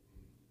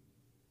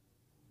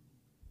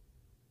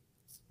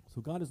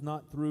 So God is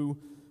not through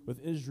with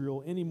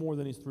Israel any more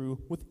than he's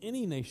through with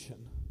any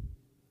nation.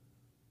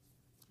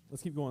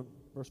 Let's keep going.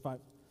 Verse 5.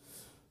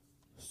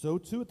 So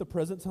too at the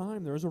present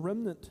time there is a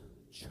remnant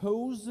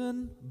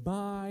chosen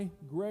by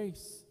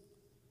grace.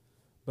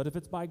 But if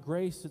it's by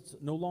grace, it's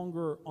no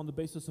longer on the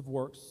basis of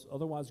works.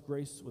 Otherwise,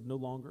 grace would no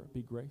longer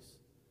be grace.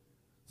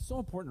 It's so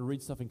important to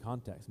read stuff in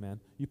context, man.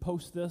 You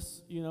post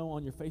this,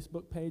 on your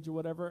Facebook page or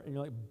whatever, and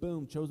you're like,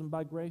 boom, chosen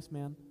by grace,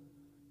 man.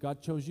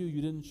 God chose you.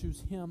 You didn't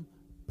choose him.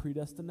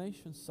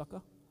 Predestination,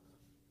 sucker.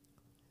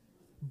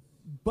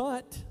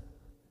 But,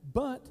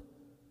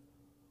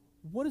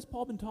 what has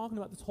Paul been talking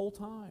about this whole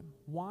time?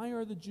 Why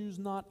are the Jews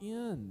not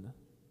in?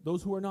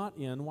 Those who are not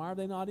in, why are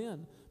they not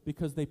in?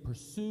 Because they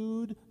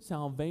pursued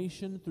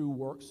salvation through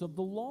works of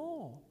the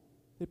law.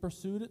 They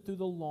pursued it through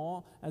the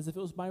law as if it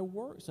was by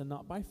works and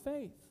not by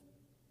faith.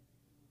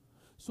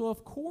 So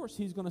of course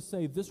he's going to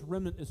say this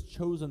remnant is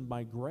chosen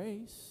by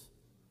grace,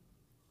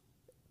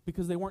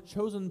 because they weren't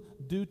chosen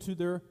due to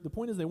the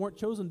point is they weren't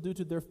chosen due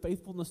to their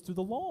faithfulness to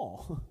the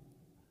law.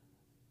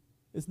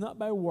 It's not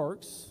by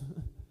works,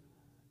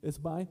 it's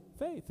by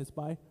faith, it's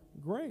by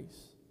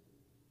grace.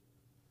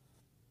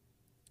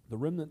 The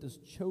remnant is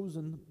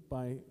chosen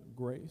by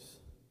grace.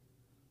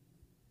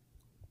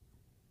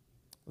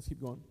 Let's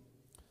keep going.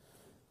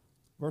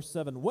 Verse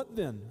 7, what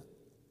then?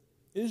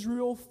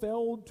 Israel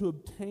failed to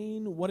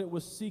obtain what it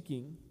was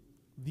seeking.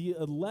 The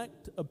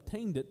elect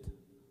obtained it,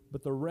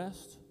 but the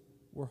rest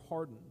were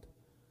hardened.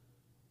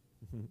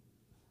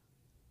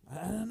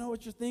 I don't know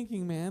what you're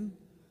thinking, man.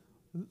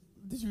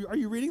 Are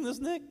you reading this,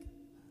 Nick?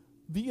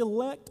 The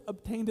elect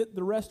obtained it,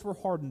 the rest were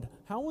hardened.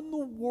 How in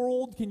the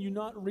world can you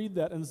not read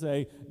that and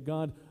say,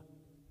 God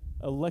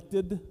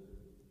elected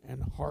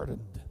and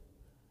hardened?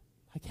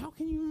 Like, how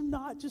can you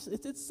not just,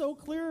 it's so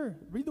clear.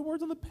 Read the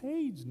words on the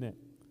page, Nick.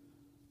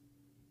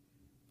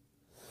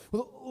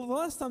 Well, the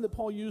last time that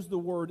Paul used the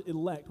word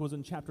elect was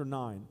in chapter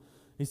 9.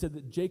 He said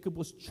that Jacob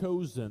was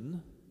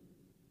chosen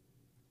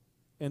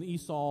and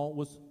Esau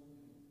was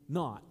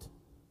not.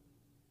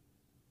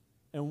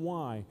 And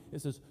why?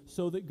 It says,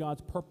 so that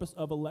God's purpose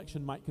of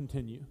election might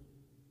continue.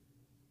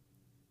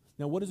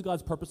 Now, what is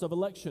God's purpose of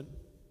election?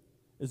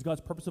 Is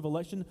God's purpose of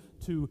election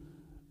to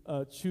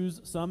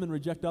choose some and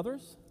reject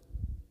others?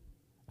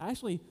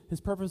 Actually, his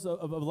purpose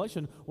of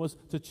election was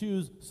to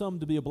choose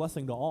some to be a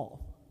blessing to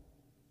all.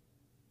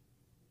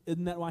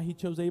 Isn't that why he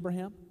chose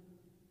Abraham?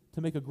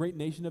 To make a great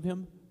nation of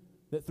him,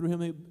 that through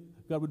him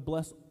God would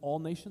bless all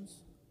nations?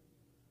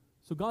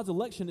 So God's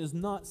election is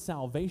not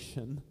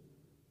salvation.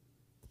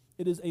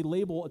 It is a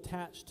label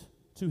attached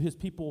to his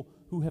people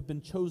who have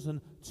been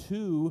chosen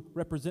to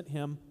represent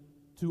him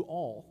to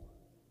all.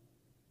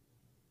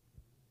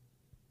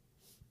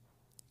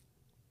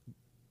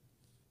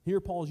 Here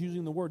Paul is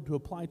using the word to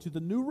apply to the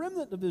new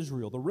remnant of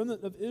Israel. The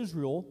remnant of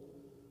Israel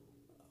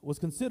was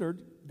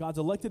considered God's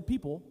elected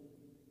people,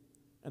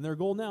 and their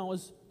goal now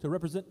is to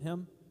represent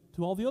him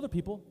to all the other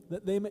people,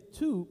 that they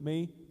too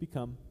may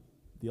become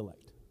the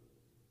elect.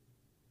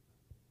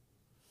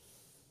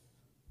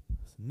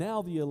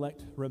 Now the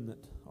elect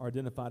remnant are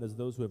identified as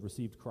those who have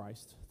received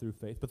Christ through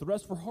faith, but the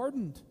rest were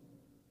hardened.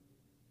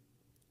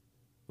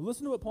 But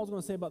listen to what Paul's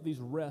going to say about these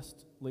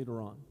rest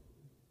later on,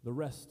 the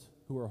rest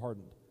who are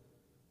hardened.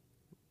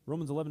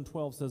 Romans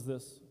 11:12 says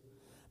this,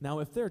 now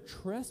if their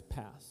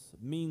trespass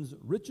means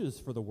riches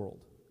for the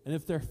world, and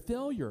if their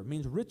failure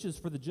means riches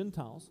for the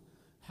Gentiles,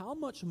 how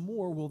much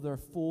more will their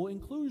full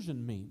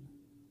inclusion mean?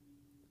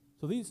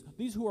 So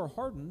these who are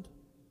hardened,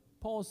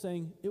 Paul is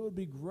saying it would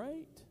be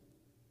great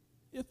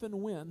if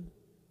and when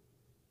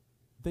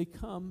they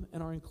come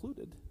and are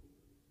included.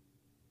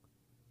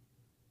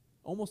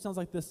 Almost sounds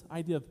like this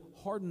idea of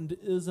hardened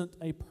isn't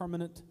a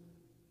permanent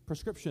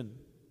prescription,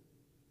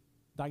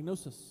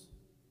 diagnosis.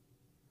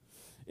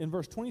 In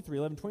verse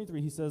 11:23,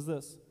 he says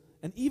this,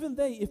 and even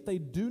they, if they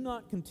do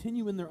not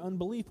continue in their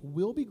unbelief,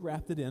 will be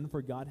grafted in,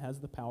 for God has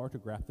the power to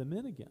graft them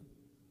in again.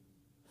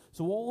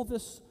 So all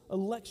this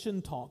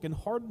election talk and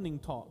hardening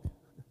talk,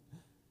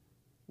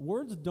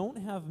 words don't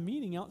have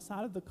meaning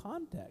outside of the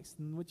context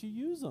in which you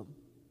use them,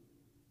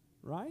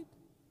 right?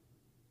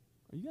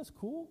 Are you guys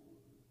cool?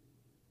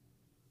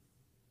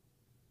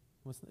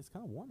 Well, it's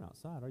kind of warm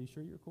outside. Are you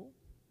sure you're cool?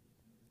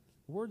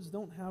 Words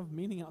don't have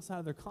meaning outside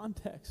of their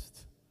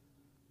context.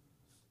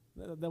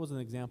 That was an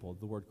example.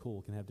 The word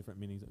cool can have different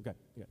meanings. Okay,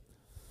 yeah.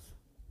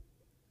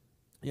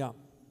 Yeah.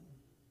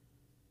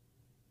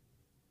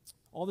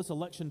 All this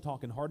election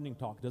talk and hardening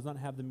talk does not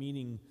have the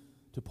meaning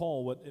to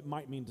Paul what it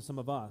might mean to some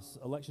of us.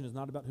 Election is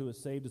not about who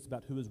is saved, it's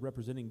about who is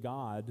representing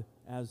God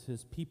as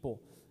his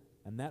people.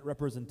 And that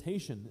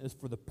representation is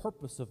for the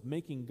purpose of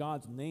making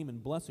God's name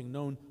and blessing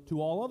known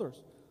to all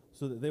others,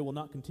 so that they will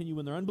not continue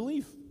in their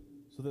unbelief,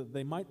 so that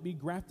they might be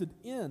grafted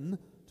in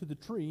to the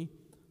tree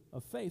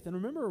of faith. And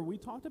remember, we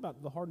talked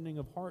about the hardening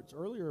of hearts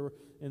earlier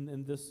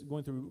in this,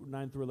 going through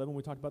 9 through 11.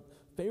 We talked about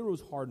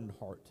Pharaoh's hardened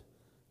heart,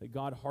 that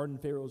God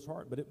hardened Pharaoh's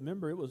heart. But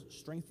remember, it was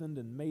strengthened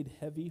and made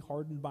heavy,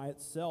 hardened by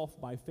itself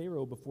by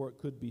Pharaoh before it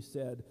could be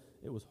said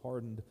it was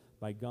hardened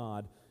by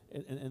God.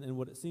 And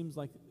what it seems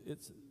like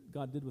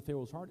God did with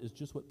Pharaoh's heart is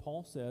just what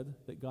Paul said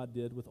that God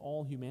did with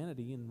all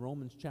humanity in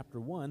Romans chapter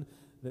 1,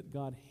 that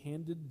God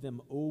handed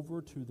them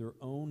over to their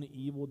own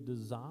evil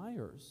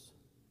desires.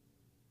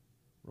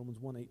 Romans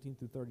 1, 18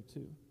 through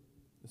 32,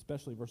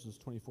 especially verses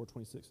 24,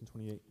 26, and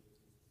 28.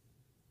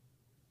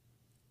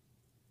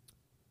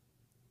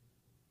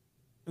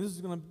 And this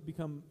is going to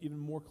become even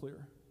more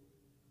clear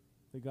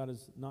that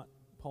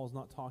Paul is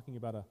not talking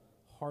about a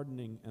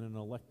hardening and an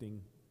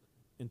electing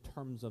in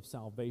terms of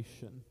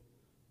salvation,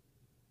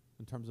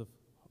 in terms of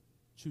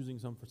choosing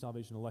some for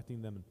salvation,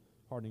 electing them, and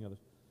hardening others.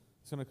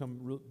 It's going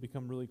to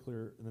become really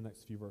clear in the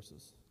next few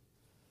verses.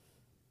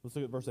 Let's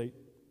look at verse 8.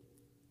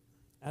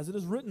 As it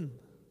is written,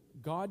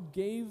 God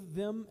gave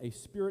them a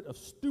spirit of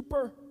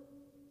stupor,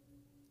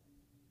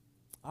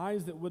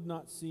 eyes that would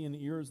not see and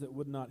ears that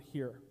would not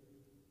hear,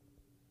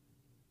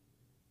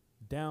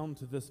 down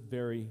to this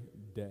very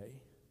day.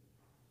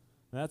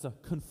 Now, that's a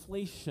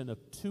conflation of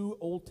two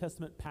Old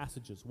Testament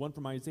passages, one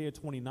from Isaiah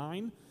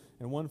 29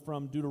 and one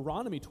from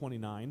Deuteronomy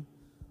 29.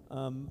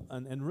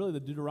 And really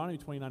the Deuteronomy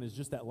 29 is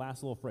just that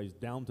last little phrase,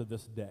 down to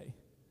this day.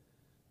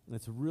 And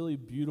it's a really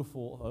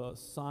beautiful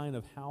sign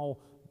of how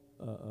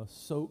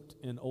soaked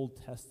in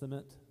Old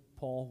Testament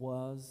Paul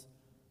was,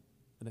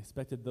 and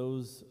expected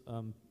those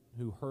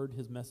who heard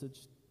his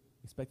message,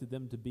 expected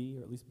them to be,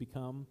 or at least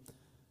become,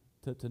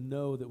 to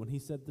know that when he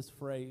said this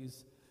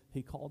phrase,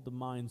 he called to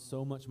mind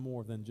so much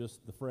more than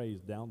just the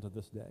phrase, down to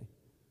this day.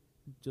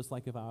 Just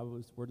like if I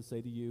were to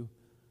say to you,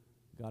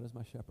 God is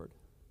my shepherd.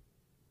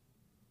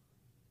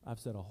 I've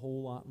said a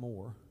whole lot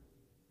more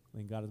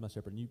than God is my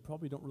shepherd. And you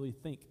probably don't really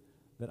think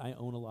that I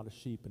own a lot of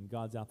sheep and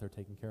God's out there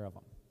taking care of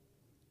them.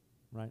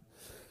 Right?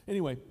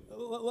 Anyway,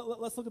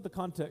 let's look at the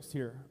context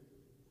here.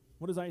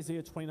 What does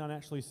Isaiah 29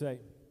 actually say?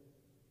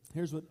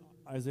 Here's what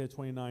Isaiah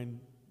 29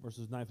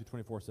 verses 9 through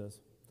 24 says.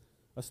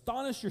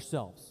 Astonish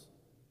yourselves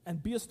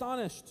and be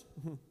astonished.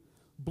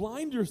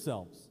 Blind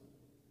yourselves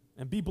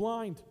and be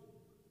blind.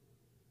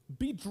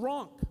 Be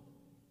drunk,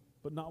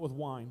 but not with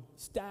wine.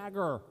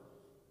 Stagger,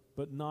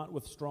 but not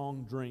with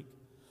strong drink.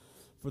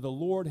 For the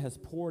Lord has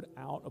poured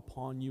out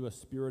upon you a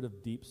spirit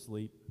of deep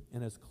sleep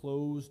and has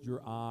closed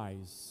your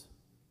eyes,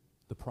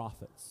 the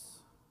prophets,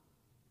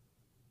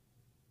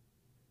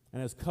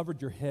 and has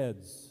covered your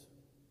heads,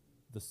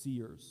 the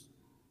seers.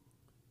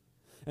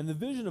 And the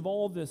vision of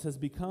all of this has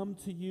become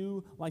to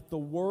you like the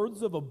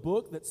words of a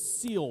book that's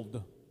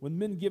sealed when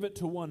men give it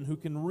to one who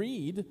can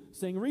read,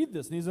 saying, read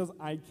this. And he says,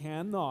 I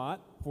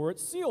cannot, for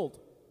it's sealed.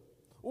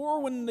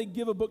 Or when they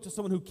give a book to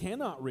someone who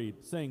cannot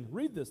read, saying,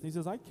 read this. And he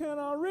says, I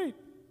cannot read.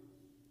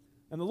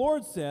 And the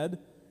Lord said,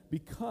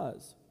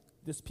 because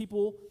this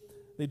people,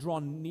 they draw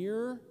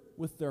near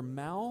with their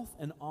mouth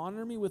and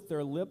honor me with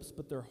their lips,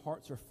 but their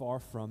hearts are far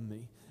from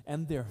me.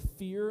 And their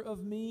fear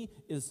of me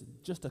is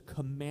just a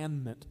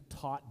commandment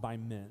taught by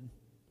men.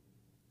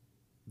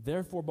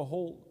 Therefore,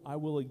 behold, I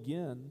will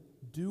again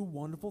do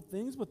wonderful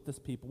things with this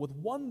people, with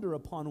wonder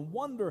upon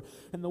wonder,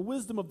 and the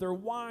wisdom of their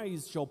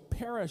wise shall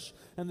perish,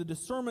 and the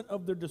discernment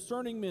of their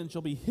discerning men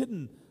shall be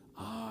hidden.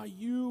 Ah,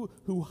 you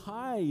who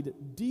hide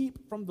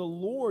deep from the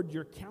Lord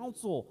your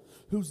counsel,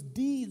 whose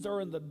deeds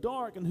are in the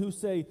dark, and who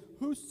say,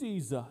 who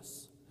sees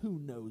us? Who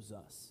knows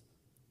us?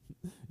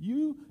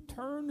 You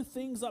turn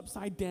things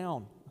upside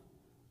down.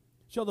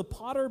 Shall the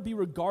potter be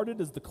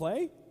regarded as the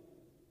clay?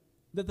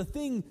 That the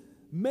thing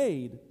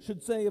made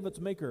should say of its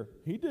maker,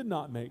 he did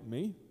not make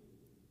me.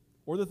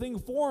 Or the thing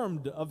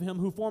formed of him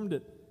who formed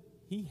it,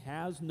 he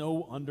has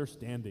no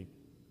understanding.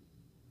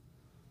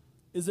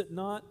 Is it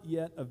not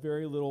yet a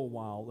very little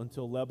while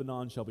until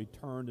Lebanon shall be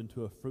turned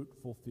into a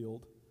fruitful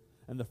field,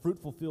 and the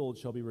fruitful field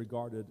shall be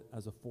regarded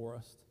as a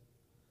forest?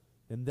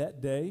 In that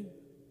day,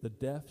 the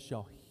deaf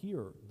shall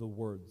hear the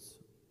words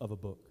of a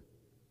book.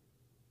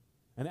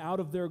 And out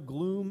of their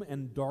gloom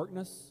and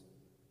darkness,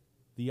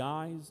 the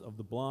eyes of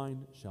the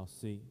blind shall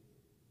see.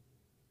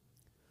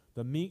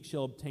 The meek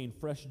shall obtain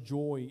fresh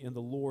joy in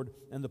the Lord,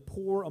 and the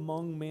poor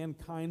among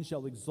mankind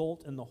shall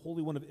exult in the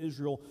Holy One of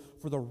Israel,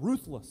 for the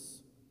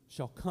ruthless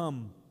shall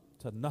come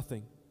to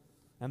nothing,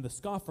 and the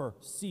scoffer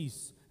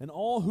cease, and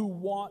all who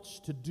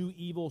watch to do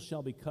evil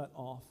shall be cut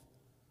off,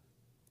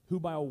 who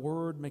by a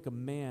word make a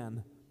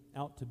man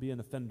out to be an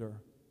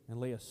offender, and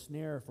lay a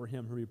snare for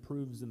him who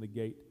reproves in the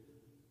gate.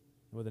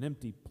 and with an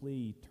empty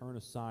plea turn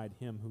aside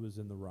him who is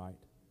in the right.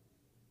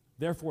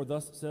 Therefore,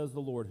 thus says the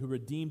Lord, who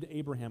redeemed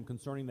Abraham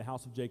concerning the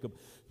house of Jacob,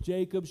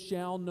 Jacob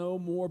shall no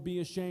more be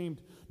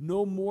ashamed,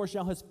 no more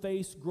shall his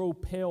face grow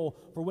pale.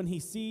 For when he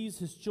sees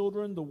his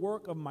children, the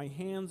work of my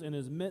hands in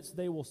his midst,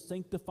 they will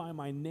sanctify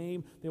my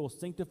name, they will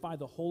sanctify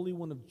the Holy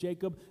One of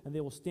Jacob, and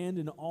they will stand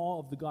in awe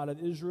of the God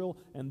of Israel.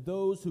 And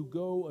those who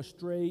go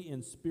astray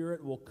in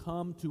spirit will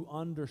come to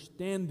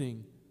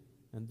understanding,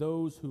 and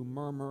those who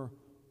murmur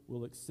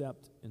will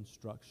accept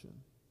instruction.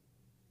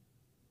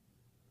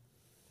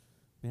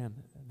 Man,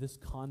 this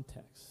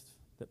context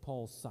that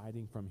Paul's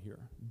citing from here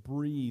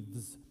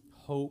breathes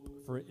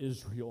hope for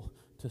Israel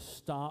to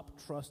stop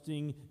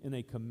trusting in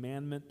a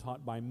commandment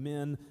taught by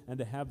men and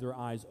to have their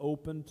eyes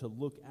open to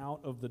look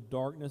out of the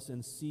darkness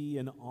and see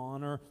and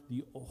honor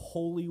the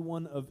Holy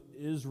One of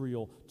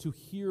Israel, to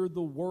hear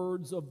the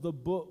words of the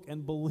book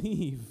and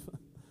believe.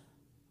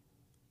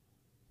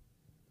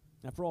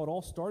 After all, it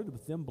all started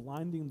with them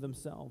blinding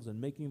themselves and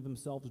making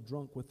themselves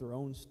drunk with their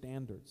own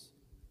standards.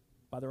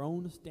 By their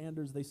own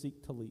standards, they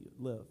seek to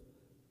live.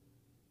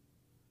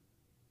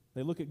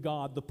 They look at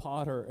God, the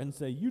potter, and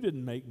say, "You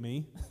didn't make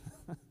me."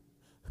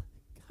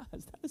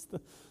 Guys,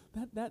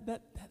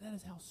 that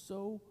is how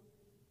so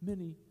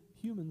many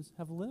humans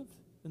have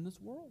lived in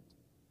this world.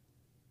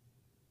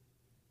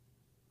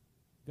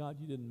 God,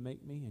 you didn't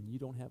make me, and you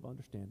don't have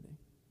understanding.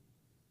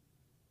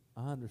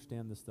 I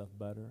understand this stuff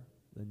better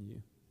than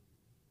you.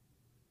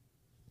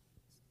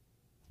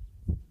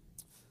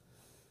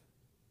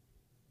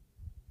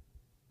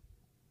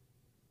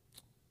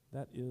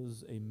 That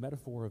is a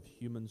metaphor of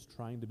humans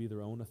trying to be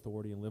their own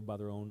authority and live by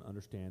their own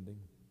understanding,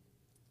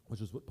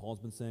 which is what Paul's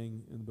been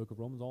saying in the book of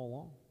Romans all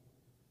along.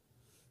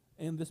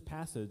 And this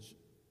passage,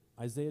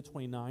 Isaiah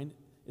 29,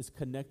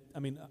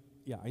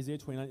 Isaiah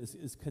 29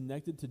 is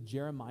connected to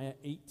Jeremiah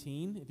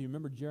 18. If you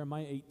remember,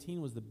 Jeremiah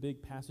 18 was the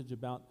big passage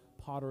about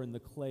potter and the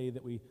clay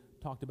that we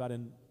talked about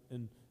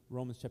in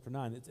Romans chapter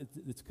 9.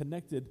 It's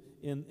connected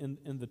in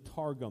the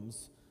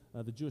Targums.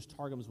 The Jewish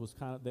Targums was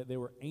they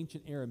were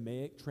ancient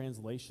Aramaic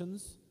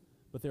translations,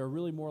 but they were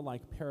really more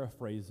like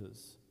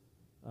paraphrases,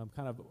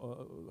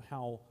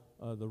 how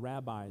the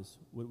rabbis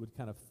would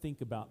kind of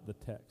think about the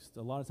text.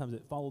 A lot of times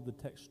it followed the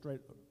text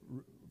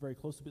very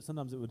closely, but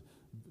sometimes it would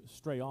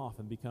stray off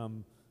and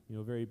become,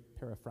 very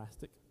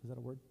paraphrastic. Is that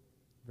a word?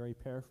 Very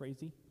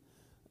paraphrasy.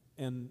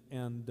 And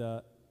in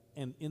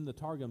the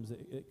Targums,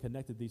 it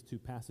connected these two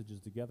passages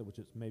together, which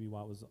is maybe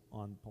why it was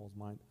on Paul's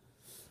mind,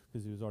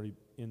 because he was already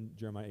in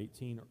Jeremiah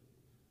 18, or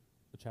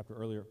a chapter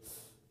earlier.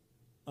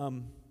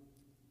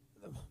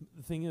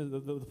 The thing is,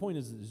 the point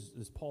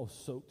is Paul is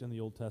soaked in the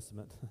Old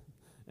Testament.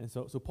 And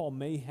so Paul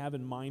may have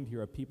in mind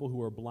here a people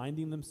who are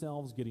blinding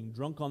themselves, getting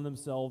drunk on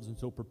themselves, and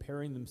so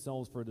preparing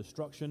themselves for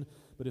destruction.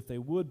 But if they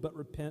would but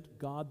repent,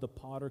 God the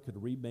potter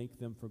could remake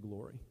them for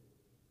glory.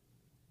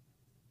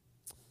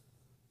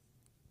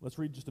 Let's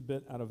read just a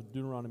bit out of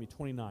Deuteronomy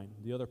 29,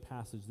 the other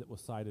passage that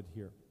was cited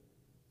here.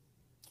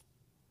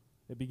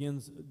 It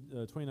begins,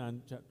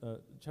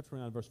 chapter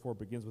 29, verse 4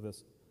 begins with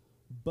this,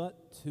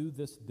 "But to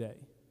this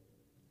day."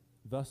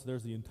 Thus,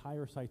 there's the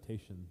entire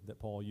citation that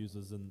Paul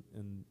uses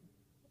in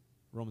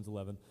Romans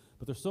 11.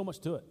 But there's so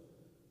much to it.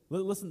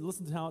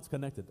 Listen to how it's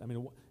connected.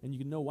 And you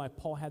can know why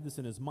Paul had this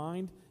in his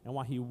mind and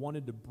why he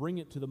wanted to bring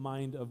it to the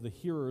mind of the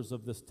hearers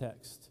of this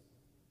text.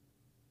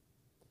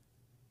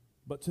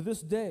 "But to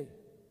this day,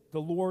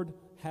 the Lord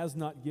has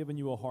not given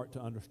you a heart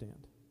to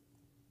understand,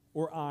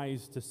 or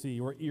eyes to see,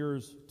 or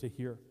ears to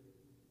hear."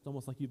 It's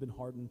almost like you've been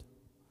hardened.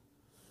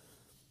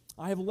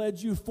 "I have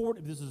led you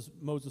 40, this is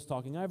Moses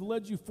talking, "I have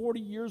led you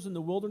 40 years in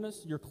the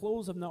wilderness. Your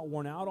clothes have not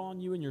worn out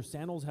on you, and your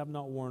sandals have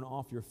not worn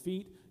off your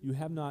feet. You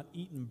have not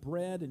eaten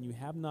bread, and you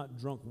have not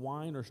drunk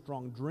wine or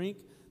strong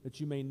drink, that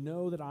you may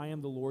know that I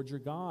am the Lord your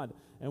God.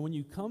 And when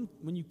you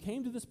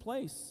came to this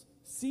place,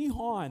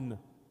 Sihon,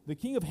 the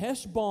king of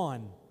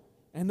Heshbon,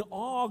 and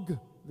Og,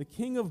 the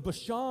king of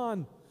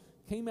Bashan,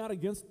 came out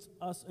against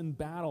us in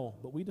battle,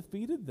 but we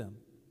defeated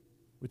them.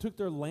 We took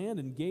their land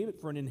and gave it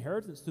for an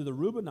inheritance to the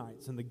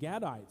Reubenites and the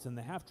Gadites and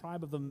the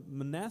half-tribe of the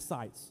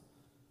Manassites.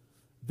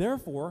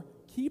 Therefore,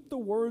 keep the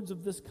words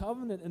of this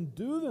covenant and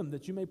do them,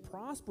 that you may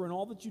prosper in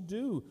all that you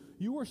do.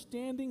 You are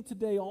standing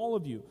today, all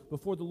of you,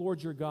 before the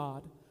Lord your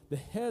God, the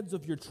heads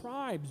of your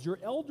tribes, your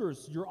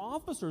elders, your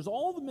officers,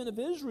 all the men of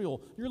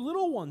Israel, your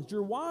little ones,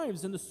 your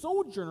wives, and the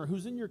sojourner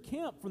who's in your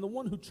camp, from the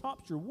one who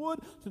chops your wood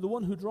to the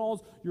one who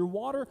draws your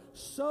water,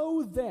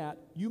 so that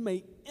you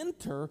may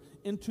enter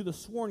into the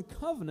sworn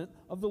covenant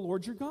of the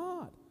Lord your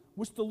God,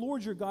 which the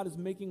Lord your God is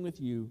making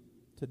with you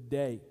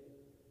today,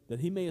 that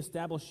he may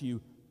establish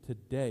you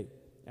today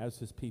as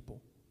his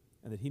people,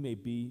 and that he may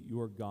be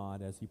your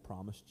God as he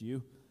promised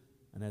you,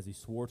 and as he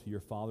swore to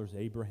your fathers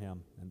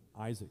Abraham and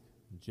Isaac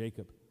and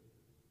Jacob.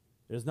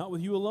 It is not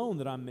with you alone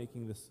that I'm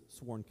making this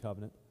sworn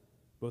covenant,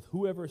 but with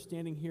whoever is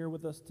standing here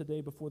with us today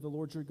before the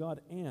Lord your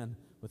God, and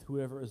with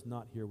whoever is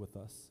not here with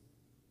us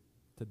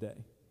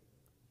today."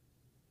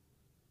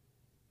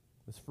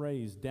 This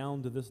phrase,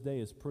 "down to this day,"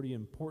 is pretty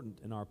important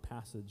in our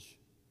passage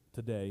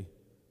today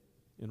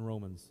in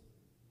Romans.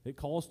 It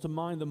calls to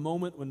mind the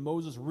moment when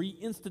Moses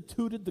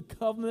reinstituted the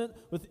covenant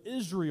with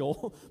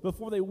Israel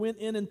before they went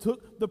in and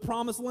took the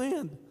promised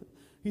land.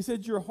 He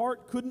said, your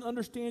heart couldn't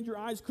understand, your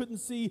eyes couldn't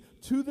see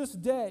to this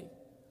day.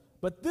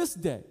 But this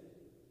day,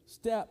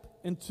 step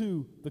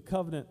into the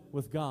covenant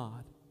with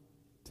God.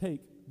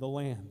 Take the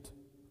land,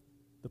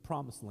 the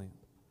promised land.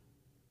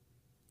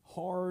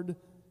 Hard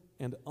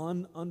and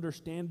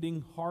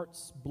ununderstanding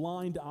hearts,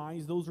 blind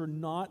eyes, those are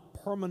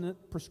not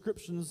permanent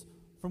prescriptions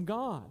from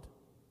God.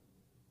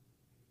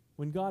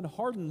 When God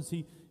hardens,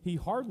 he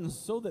hardens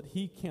so that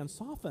he can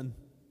soften.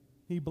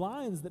 He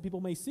blinds that people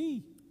may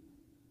see.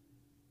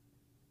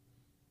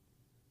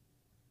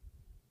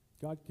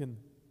 God can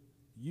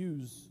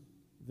use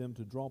them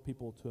to draw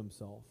people to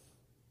himself.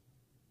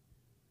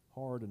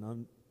 Hard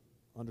and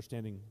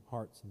understanding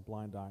hearts and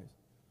blind eyes.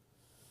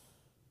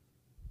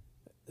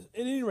 At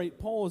any rate,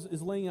 Paul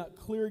is laying out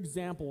clear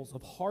examples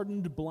of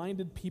hardened,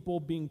 blinded people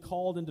being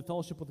called into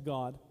fellowship with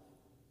God.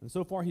 And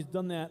so far he's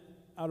done that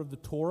out of the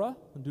Torah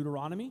and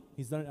Deuteronomy.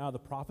 He's done it out of the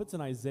prophets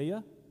and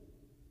Isaiah.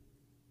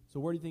 So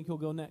where do you think he'll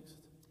go next?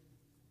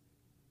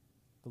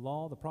 The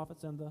law, the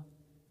prophets, and the...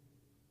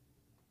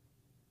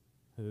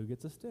 Who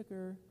gets a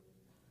sticker?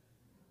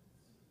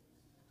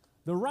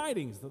 The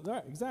writings.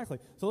 Right, exactly.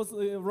 So let's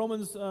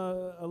Romans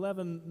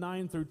 11,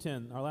 9 through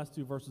 10, our last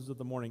two verses of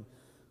the morning.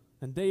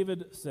 And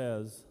David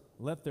says,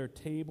 let their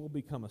table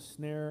become a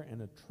snare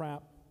and a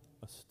trap,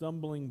 a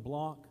stumbling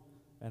block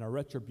and a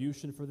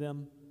retribution for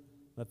them.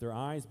 Let their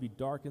eyes be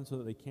darkened so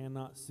that they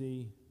cannot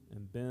see,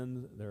 and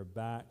bend their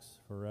backs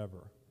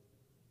forever.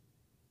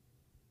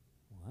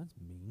 Well, that's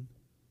mean.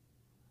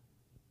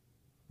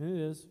 And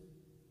it is.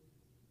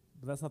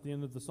 But that's not the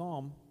end of the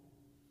psalm.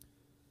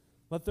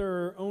 Let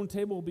their own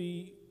table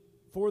be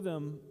for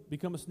them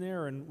become a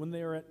snare, and when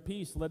they are at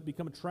peace, let it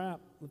become a trap.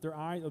 Let their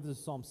eyes, this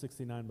is Psalm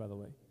 69, by the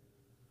way.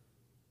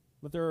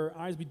 Let their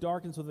eyes be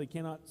darkened so that they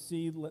cannot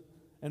see,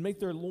 and make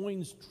their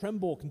loins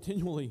tremble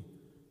continually.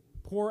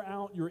 Pour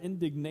out your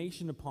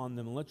indignation upon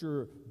them, and let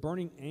your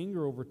burning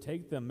anger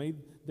overtake them. May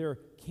their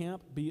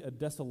camp be a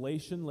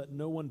desolation. Let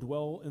no one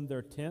dwell in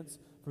their tents,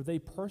 for they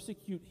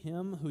persecute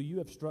him who you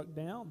have struck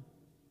down,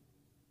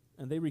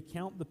 and they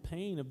recount the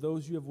pain of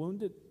those you have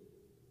wounded.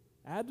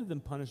 Add to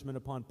them punishment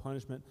upon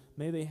punishment.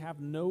 May they have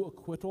no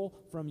acquittal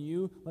from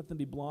you. Let them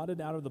be blotted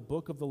out of the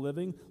book of the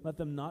living. Let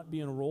them not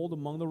be enrolled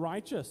among the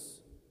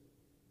righteous.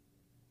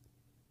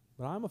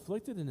 But I am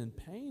afflicted and in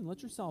pain.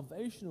 Let your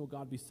salvation, O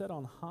God, be set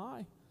on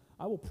high.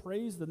 I will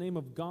praise the name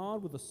of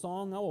God with a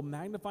song. I will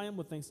magnify him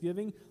with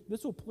thanksgiving.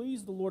 This will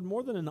please the Lord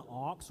more than an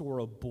ox or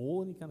a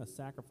bull, any kind of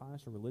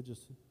sacrifice or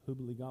religious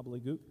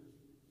hoobly-gobbly-gook,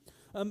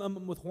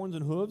 with horns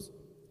and hooves.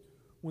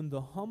 When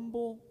the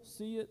humble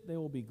see it, they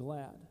will be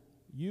glad.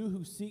 You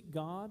who seek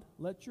God,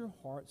 let your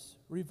hearts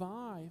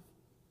revive.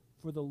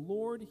 For the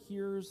Lord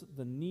hears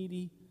the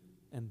needy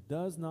and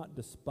does not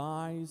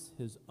despise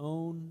his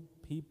own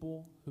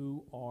people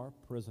who are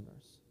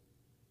prisoners.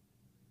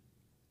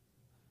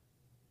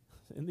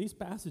 In these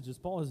passages,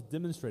 Paul has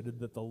demonstrated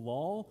that the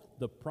law,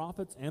 the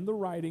prophets, and the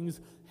writings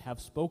have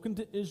spoken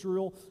to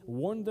Israel,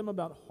 warned them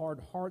about hard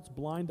hearts,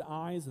 blind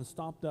eyes, and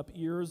stopped up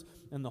ears,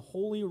 and the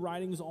holy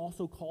writings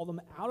also call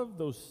them out of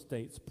those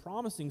states,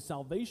 promising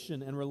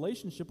salvation and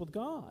relationship with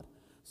God.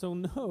 So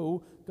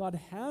no, God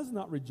has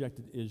not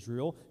rejected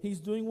Israel. He's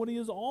doing what he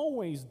has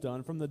always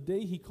done from the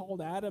day he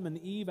called Adam and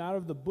Eve out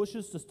of the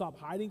bushes to stop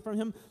hiding from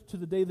him to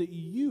the day that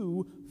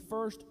you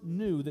first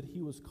knew that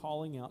he was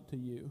calling out to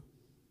you.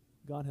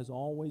 God has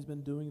always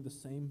been doing the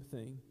same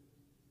thing.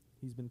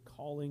 He's been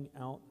calling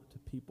out to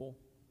people,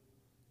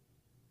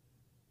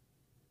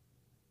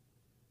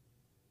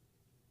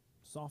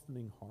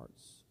 softening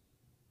hearts,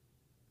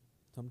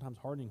 sometimes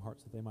hardening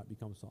hearts that they might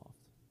become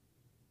soft,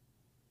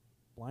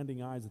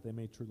 blinding eyes that they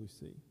may truly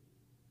see.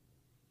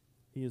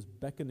 He is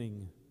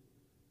beckoning.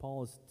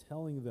 Paul is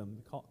telling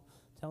them,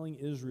 telling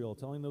Israel,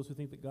 telling those who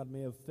think that God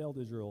may have failed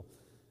Israel,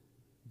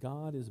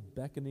 God is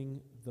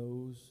beckoning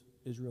those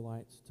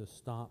Israelites to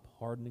stop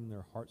hardening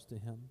their hearts to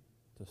him,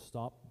 to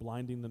stop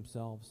blinding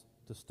themselves,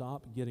 to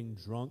stop getting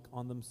drunk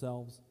on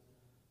themselves,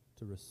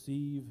 to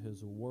receive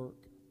his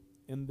work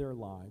in their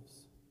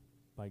lives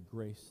by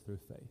grace through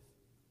faith.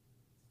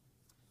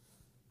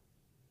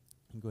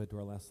 And go ahead to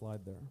our last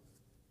slide there.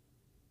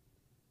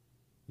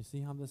 You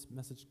see how this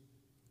message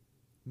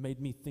made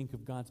me think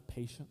of God's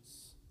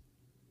patience?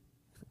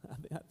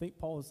 I think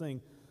Paul is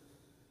saying,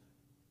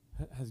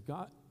 has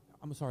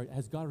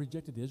God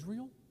rejected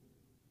Israel?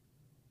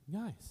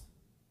 Guys,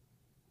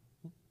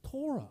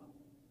 Torah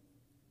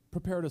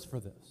prepared us for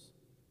this.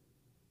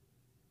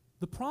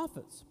 The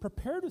prophets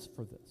prepared us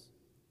for this.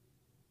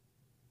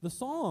 The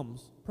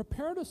Psalms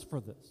prepared us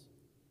for this.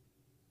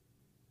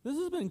 This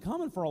has been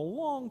coming for a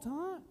long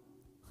time.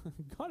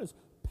 God has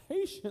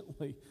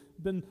patiently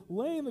been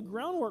laying the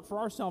groundwork for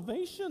our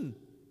salvation.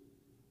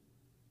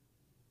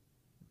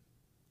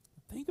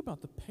 Think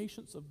about the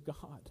patience of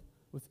God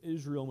with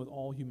Israel and with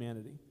all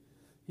humanity.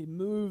 He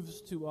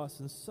moves to us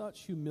in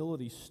such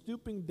humility,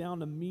 stooping down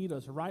to meet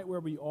us right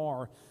where we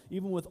are,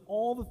 even with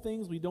all the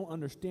things we don't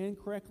understand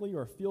correctly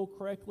or feel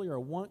correctly or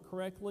want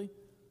correctly.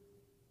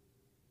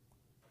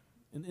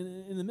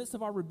 In the midst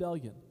of our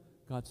rebellion,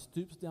 God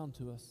stoops down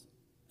to us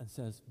and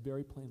says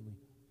very plainly,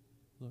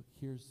 look,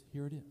 here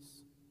it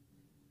is.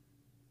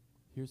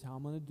 Here's how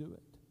I'm going to do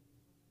it.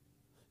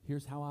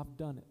 Here's how I've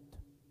done it.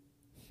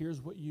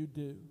 Here's what you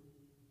do.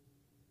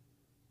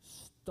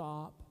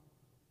 Stop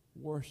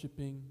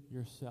worshiping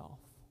yourself.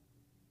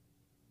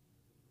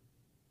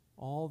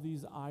 All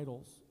these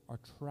idols are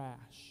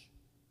trash.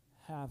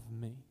 Have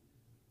me.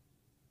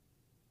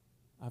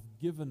 I've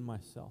given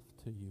myself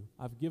to you.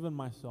 I've given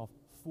myself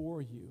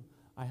for you.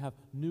 I have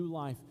new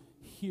life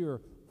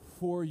here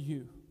for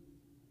you.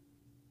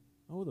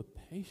 Oh, the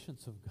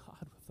patience of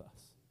God with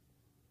us.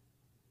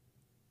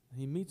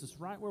 He meets us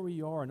right where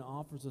we are and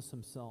offers us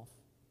himself.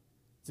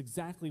 It's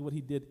exactly what he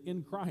did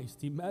in Christ.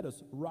 He met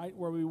us right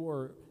where we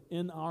were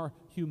in our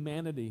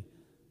humanity,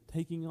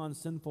 taking on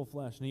sinful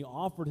flesh. And he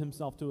offered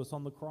himself to us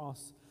on the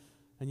cross.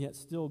 And yet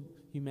still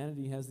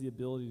humanity has the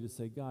ability to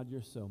say, God,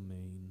 you're so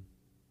mean.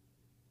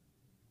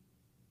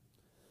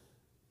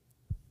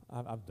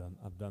 I've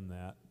done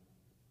that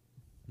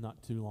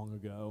not too long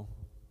ago.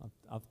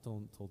 I've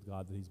told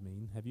God that he's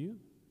mean. Have you?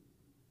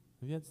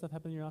 Have you had stuff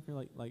happen in your life and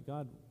you're like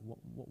God,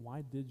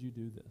 why did you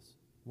do this?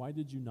 Why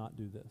did you not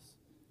do this?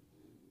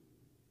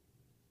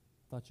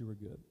 Thought you were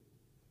good.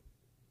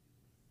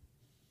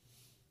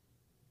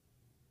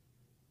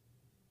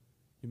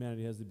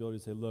 Humanity has the ability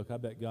to say, look, I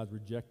bet God's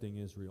rejecting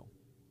Israel.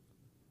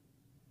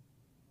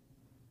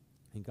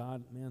 And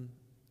God, man,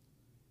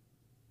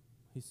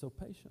 he's so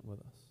patient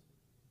with us.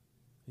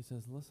 He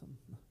says, listen,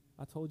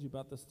 I told you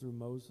about this through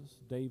Moses,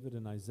 David,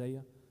 and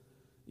Isaiah.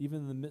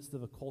 Even in the midst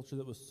of a culture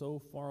that was so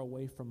far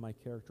away from my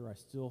character, I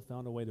still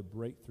found a way to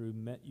break through,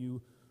 met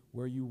you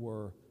where you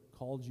were,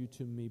 called you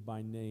to me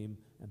by name,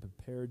 and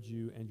prepared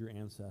you and your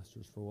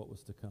ancestors for what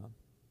was to come.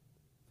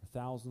 For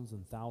thousands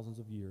and thousands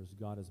of years,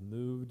 God has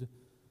moved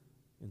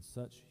in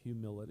such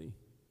humility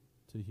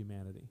to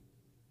humanity.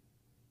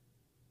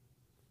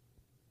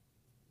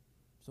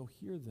 So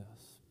hear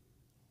this.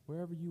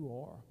 Wherever you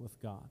are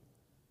with God,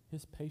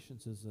 his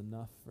patience is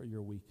enough for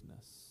your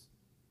weakness.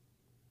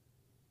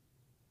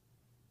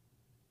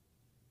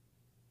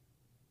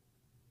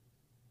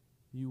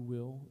 You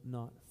will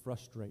not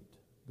frustrate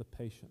the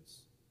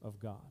patience of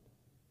God.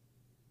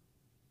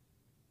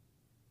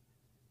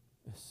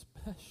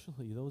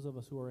 Especially those of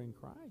us who are in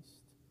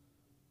Christ.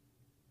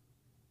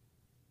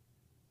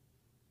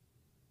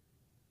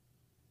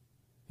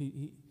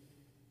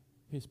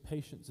 His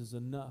patience is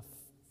enough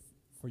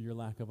for your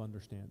lack of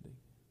understanding.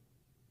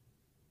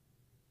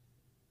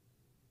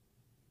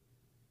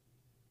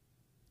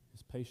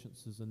 His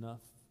patience is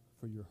enough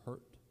for your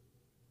hurt,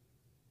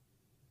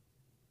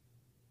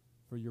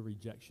 for your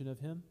rejection of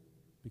him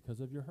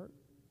because of your hurt.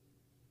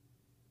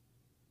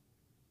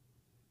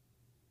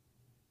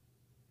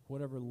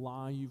 Whatever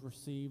lie you've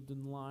received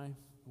in life,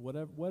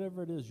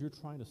 whatever it is you're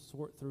trying to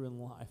sort through in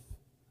life,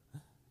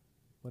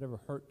 whatever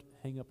hurt,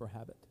 hang up, or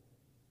habit,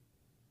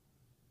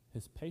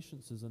 his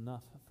patience is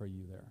enough for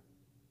you there.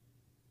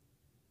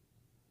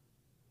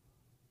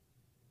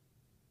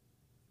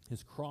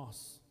 His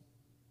cross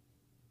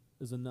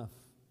is enough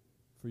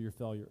for your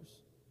failures.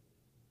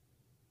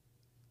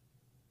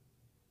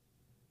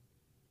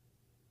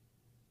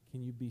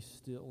 Can you be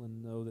still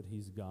and know that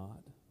he's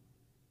God?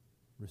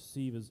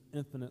 Receive his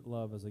infinite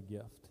love as a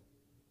gift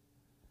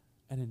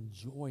and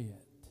enjoy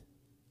it.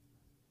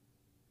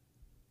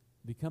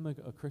 Becoming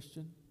a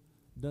Christian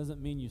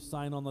doesn't mean you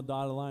sign on the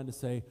dotted line to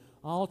say,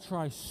 I'll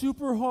try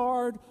super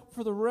hard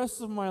for the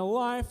rest of my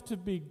life to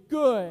be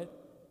good.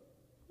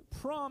 I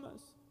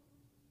promise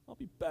I'll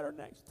be better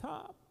next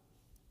time.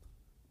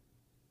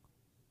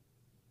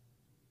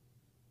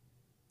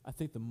 I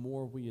think the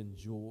more we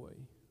enjoy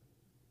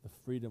the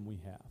freedom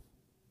we have.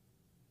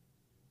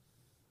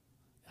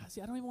 See,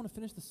 I don't even want to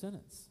finish the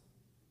sentence.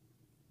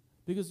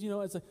 Because,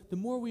 it's like the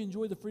more we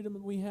enjoy the freedom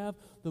that we have,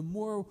 the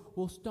more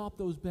we'll stop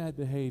those bad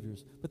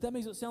behaviors. But that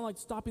makes it sound like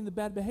stopping the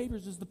bad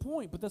behaviors is the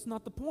point. But that's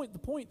not the point. The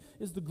point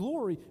is the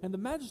glory and the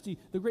majesty,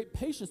 the great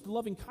patience, the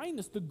loving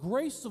kindness, the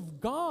grace of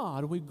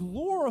God. We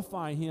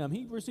glorify him.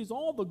 He receives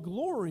all the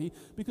glory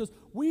because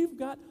we've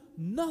got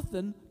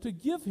nothing to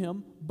give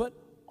him but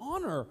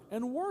honor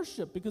and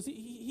worship, because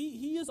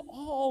he is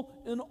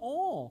all in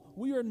all.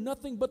 We are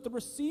nothing but the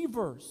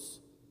receivers.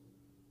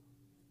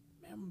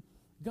 Man,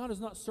 God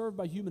is not served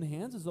by human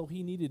hands as though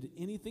he needed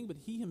anything, but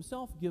he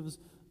himself gives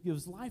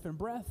life and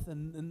breath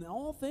and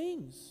all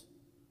things.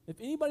 If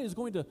anybody is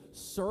going to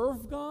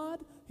serve God,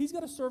 he's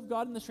got to serve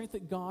God in the strength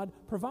that God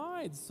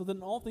provides, so that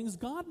in all things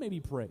God may be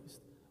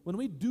praised. When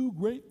we do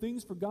great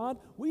things for God,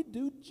 we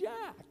do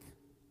jack.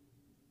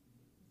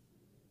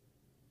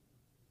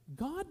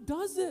 God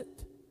does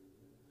it.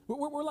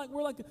 We're like a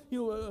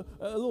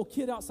little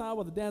kid outside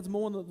while the dad's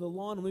mowing the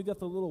lawn, and we've got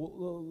the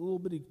little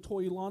bitty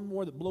toy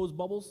lawnmower that blows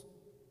bubbles.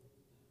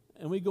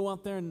 And we go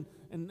out there and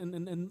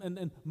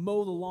and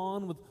mow the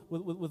lawn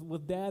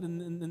with Dad, and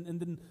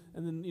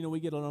then we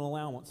get an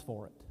allowance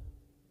for it.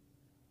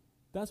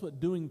 That's what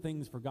doing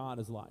things for God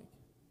is like.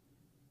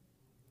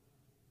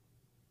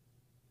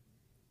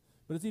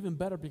 But it's even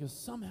better because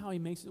somehow He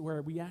makes it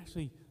where we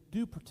actually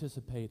do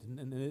participate,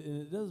 and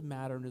it does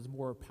matter and is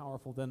more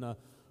powerful than a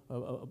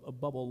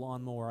bubble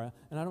lawnmower.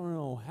 And I don't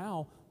know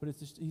how, but it's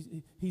just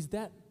He's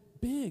that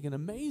big and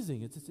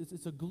amazing.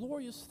 It's a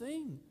glorious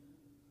thing.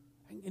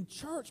 And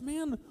church,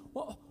 man,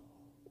 well,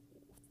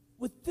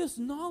 with this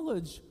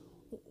knowledge,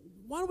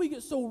 why do we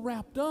get so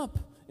wrapped up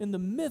in the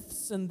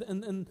myths and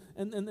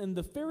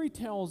the fairy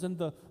tales and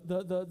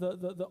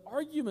the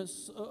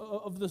arguments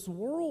of this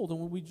world? And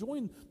when we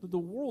join the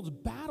world's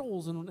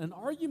battles and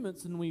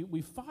arguments, and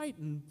we fight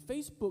and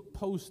Facebook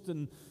post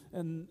and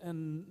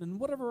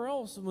whatever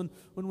else, and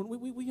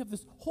when we have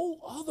this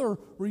whole other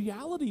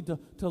reality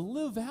to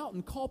live out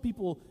and call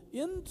people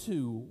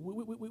into,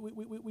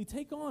 we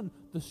take on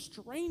the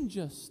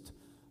strangest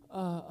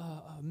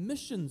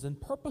missions and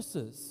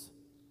purposes.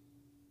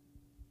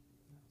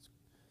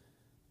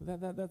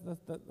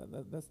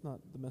 That's not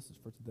the message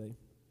for today.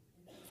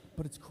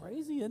 But it's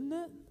crazy, isn't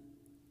it?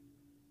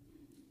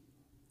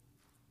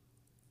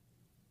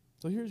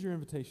 So here's your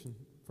invitation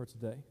for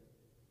today.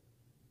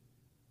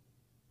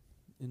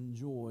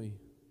 Enjoy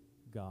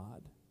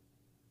God.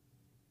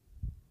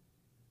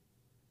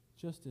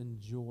 Just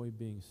enjoy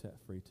being set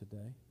free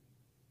today.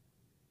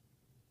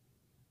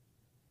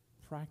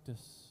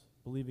 Practice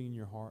believing in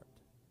your heart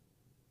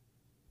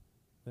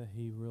that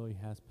He really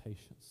has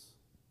patience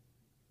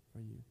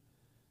for you.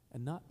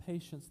 And not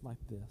patience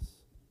like this.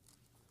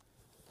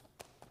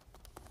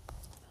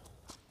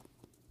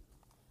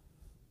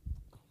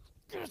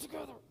 Get it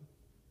together.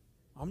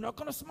 I'm not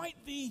going to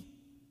smite thee,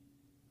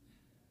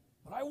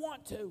 but I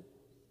want to.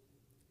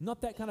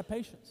 Not that kind of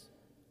patience.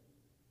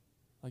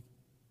 Like,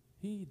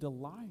 He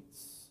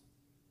delights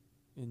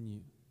in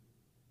you.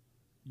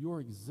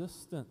 Your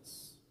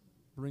existence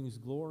brings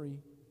glory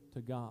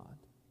to God.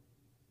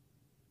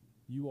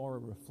 You are a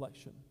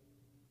reflection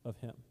of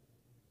Him.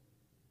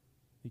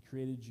 He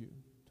created you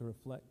to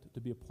reflect, to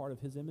be a part of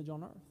His image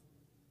on earth.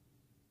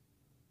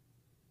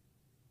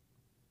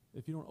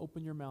 If you don't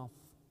open your mouth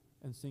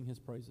and sing His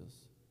praises,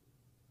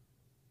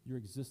 your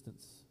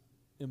existence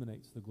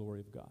emanates the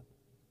glory of God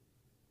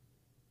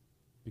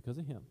because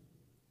of Him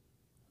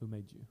who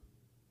made you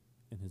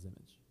in His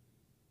image.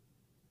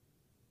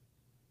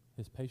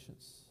 His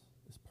patience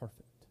is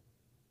perfect.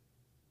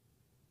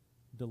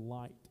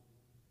 Delight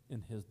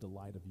in His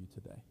delight of you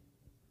today.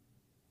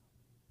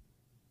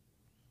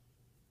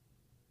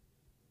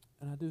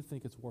 And I do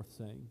think it's worth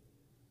saying,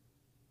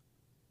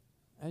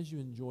 as you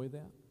enjoy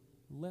that,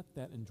 let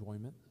that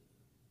enjoyment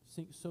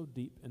sink so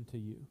deep into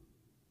you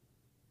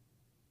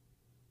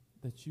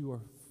that you are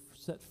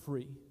set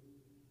free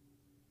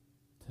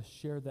to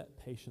share that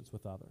patience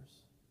with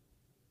others.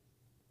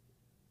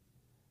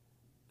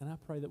 And I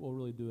pray that we'll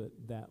really do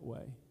it that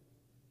way.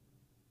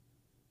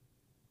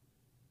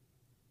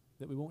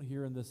 That we won't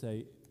hear in this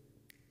a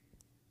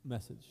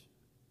message,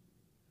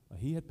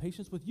 He had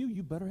patience with you,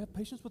 you better have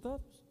patience with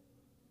others.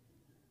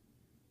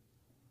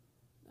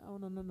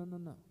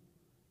 No.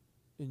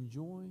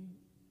 Enjoy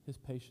His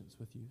patience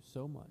with you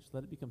so much.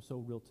 Let it become so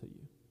real to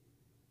you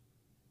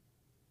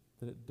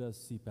that it does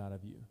seep out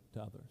of you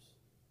to others.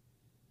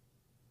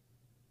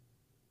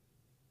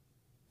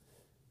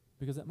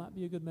 Because that might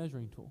be a good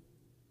measuring tool.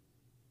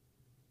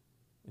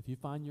 If you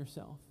find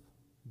yourself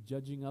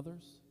judging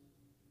others,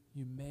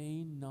 you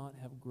may not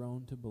have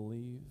grown to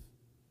believe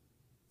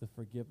the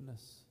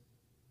forgiveness,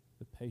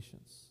 the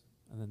patience,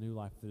 and the new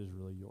life that is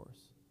really yours.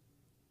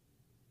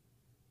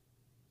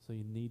 So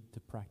you need to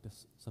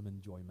practice some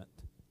enjoyment.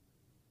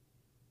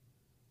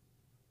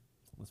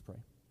 Let's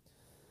pray.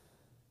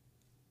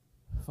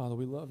 Father,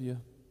 we love you.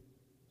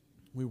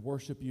 We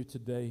worship you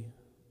today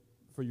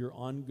for your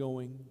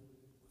ongoing,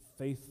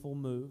 faithful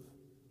move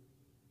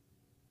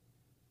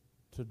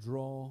to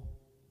draw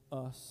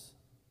us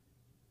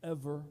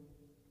ever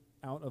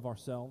out of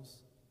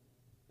ourselves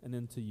and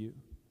into you.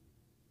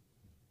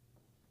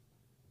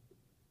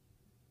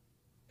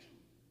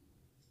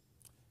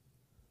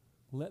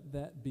 Let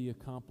that be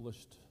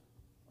accomplished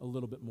a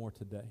little bit more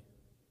today.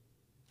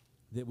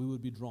 That we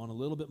would be drawn a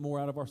little bit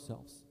more out of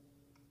ourselves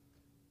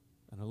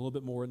and a little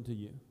bit more into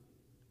you.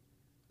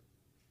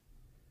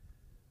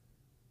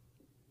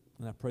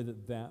 And I pray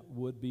that that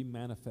would be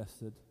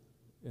manifested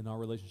in our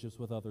relationships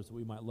with others, that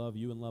we might love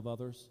you and love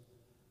others,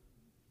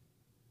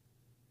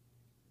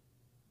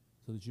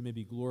 so that you may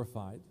be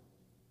glorified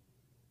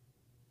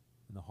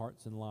in the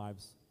hearts and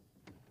lives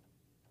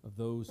of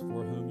those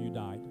for whom you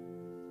died.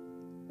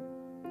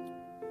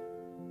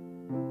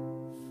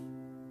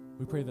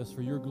 We pray this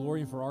for your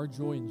glory and for our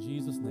joy in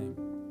Jesus' name.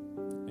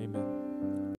 Amen.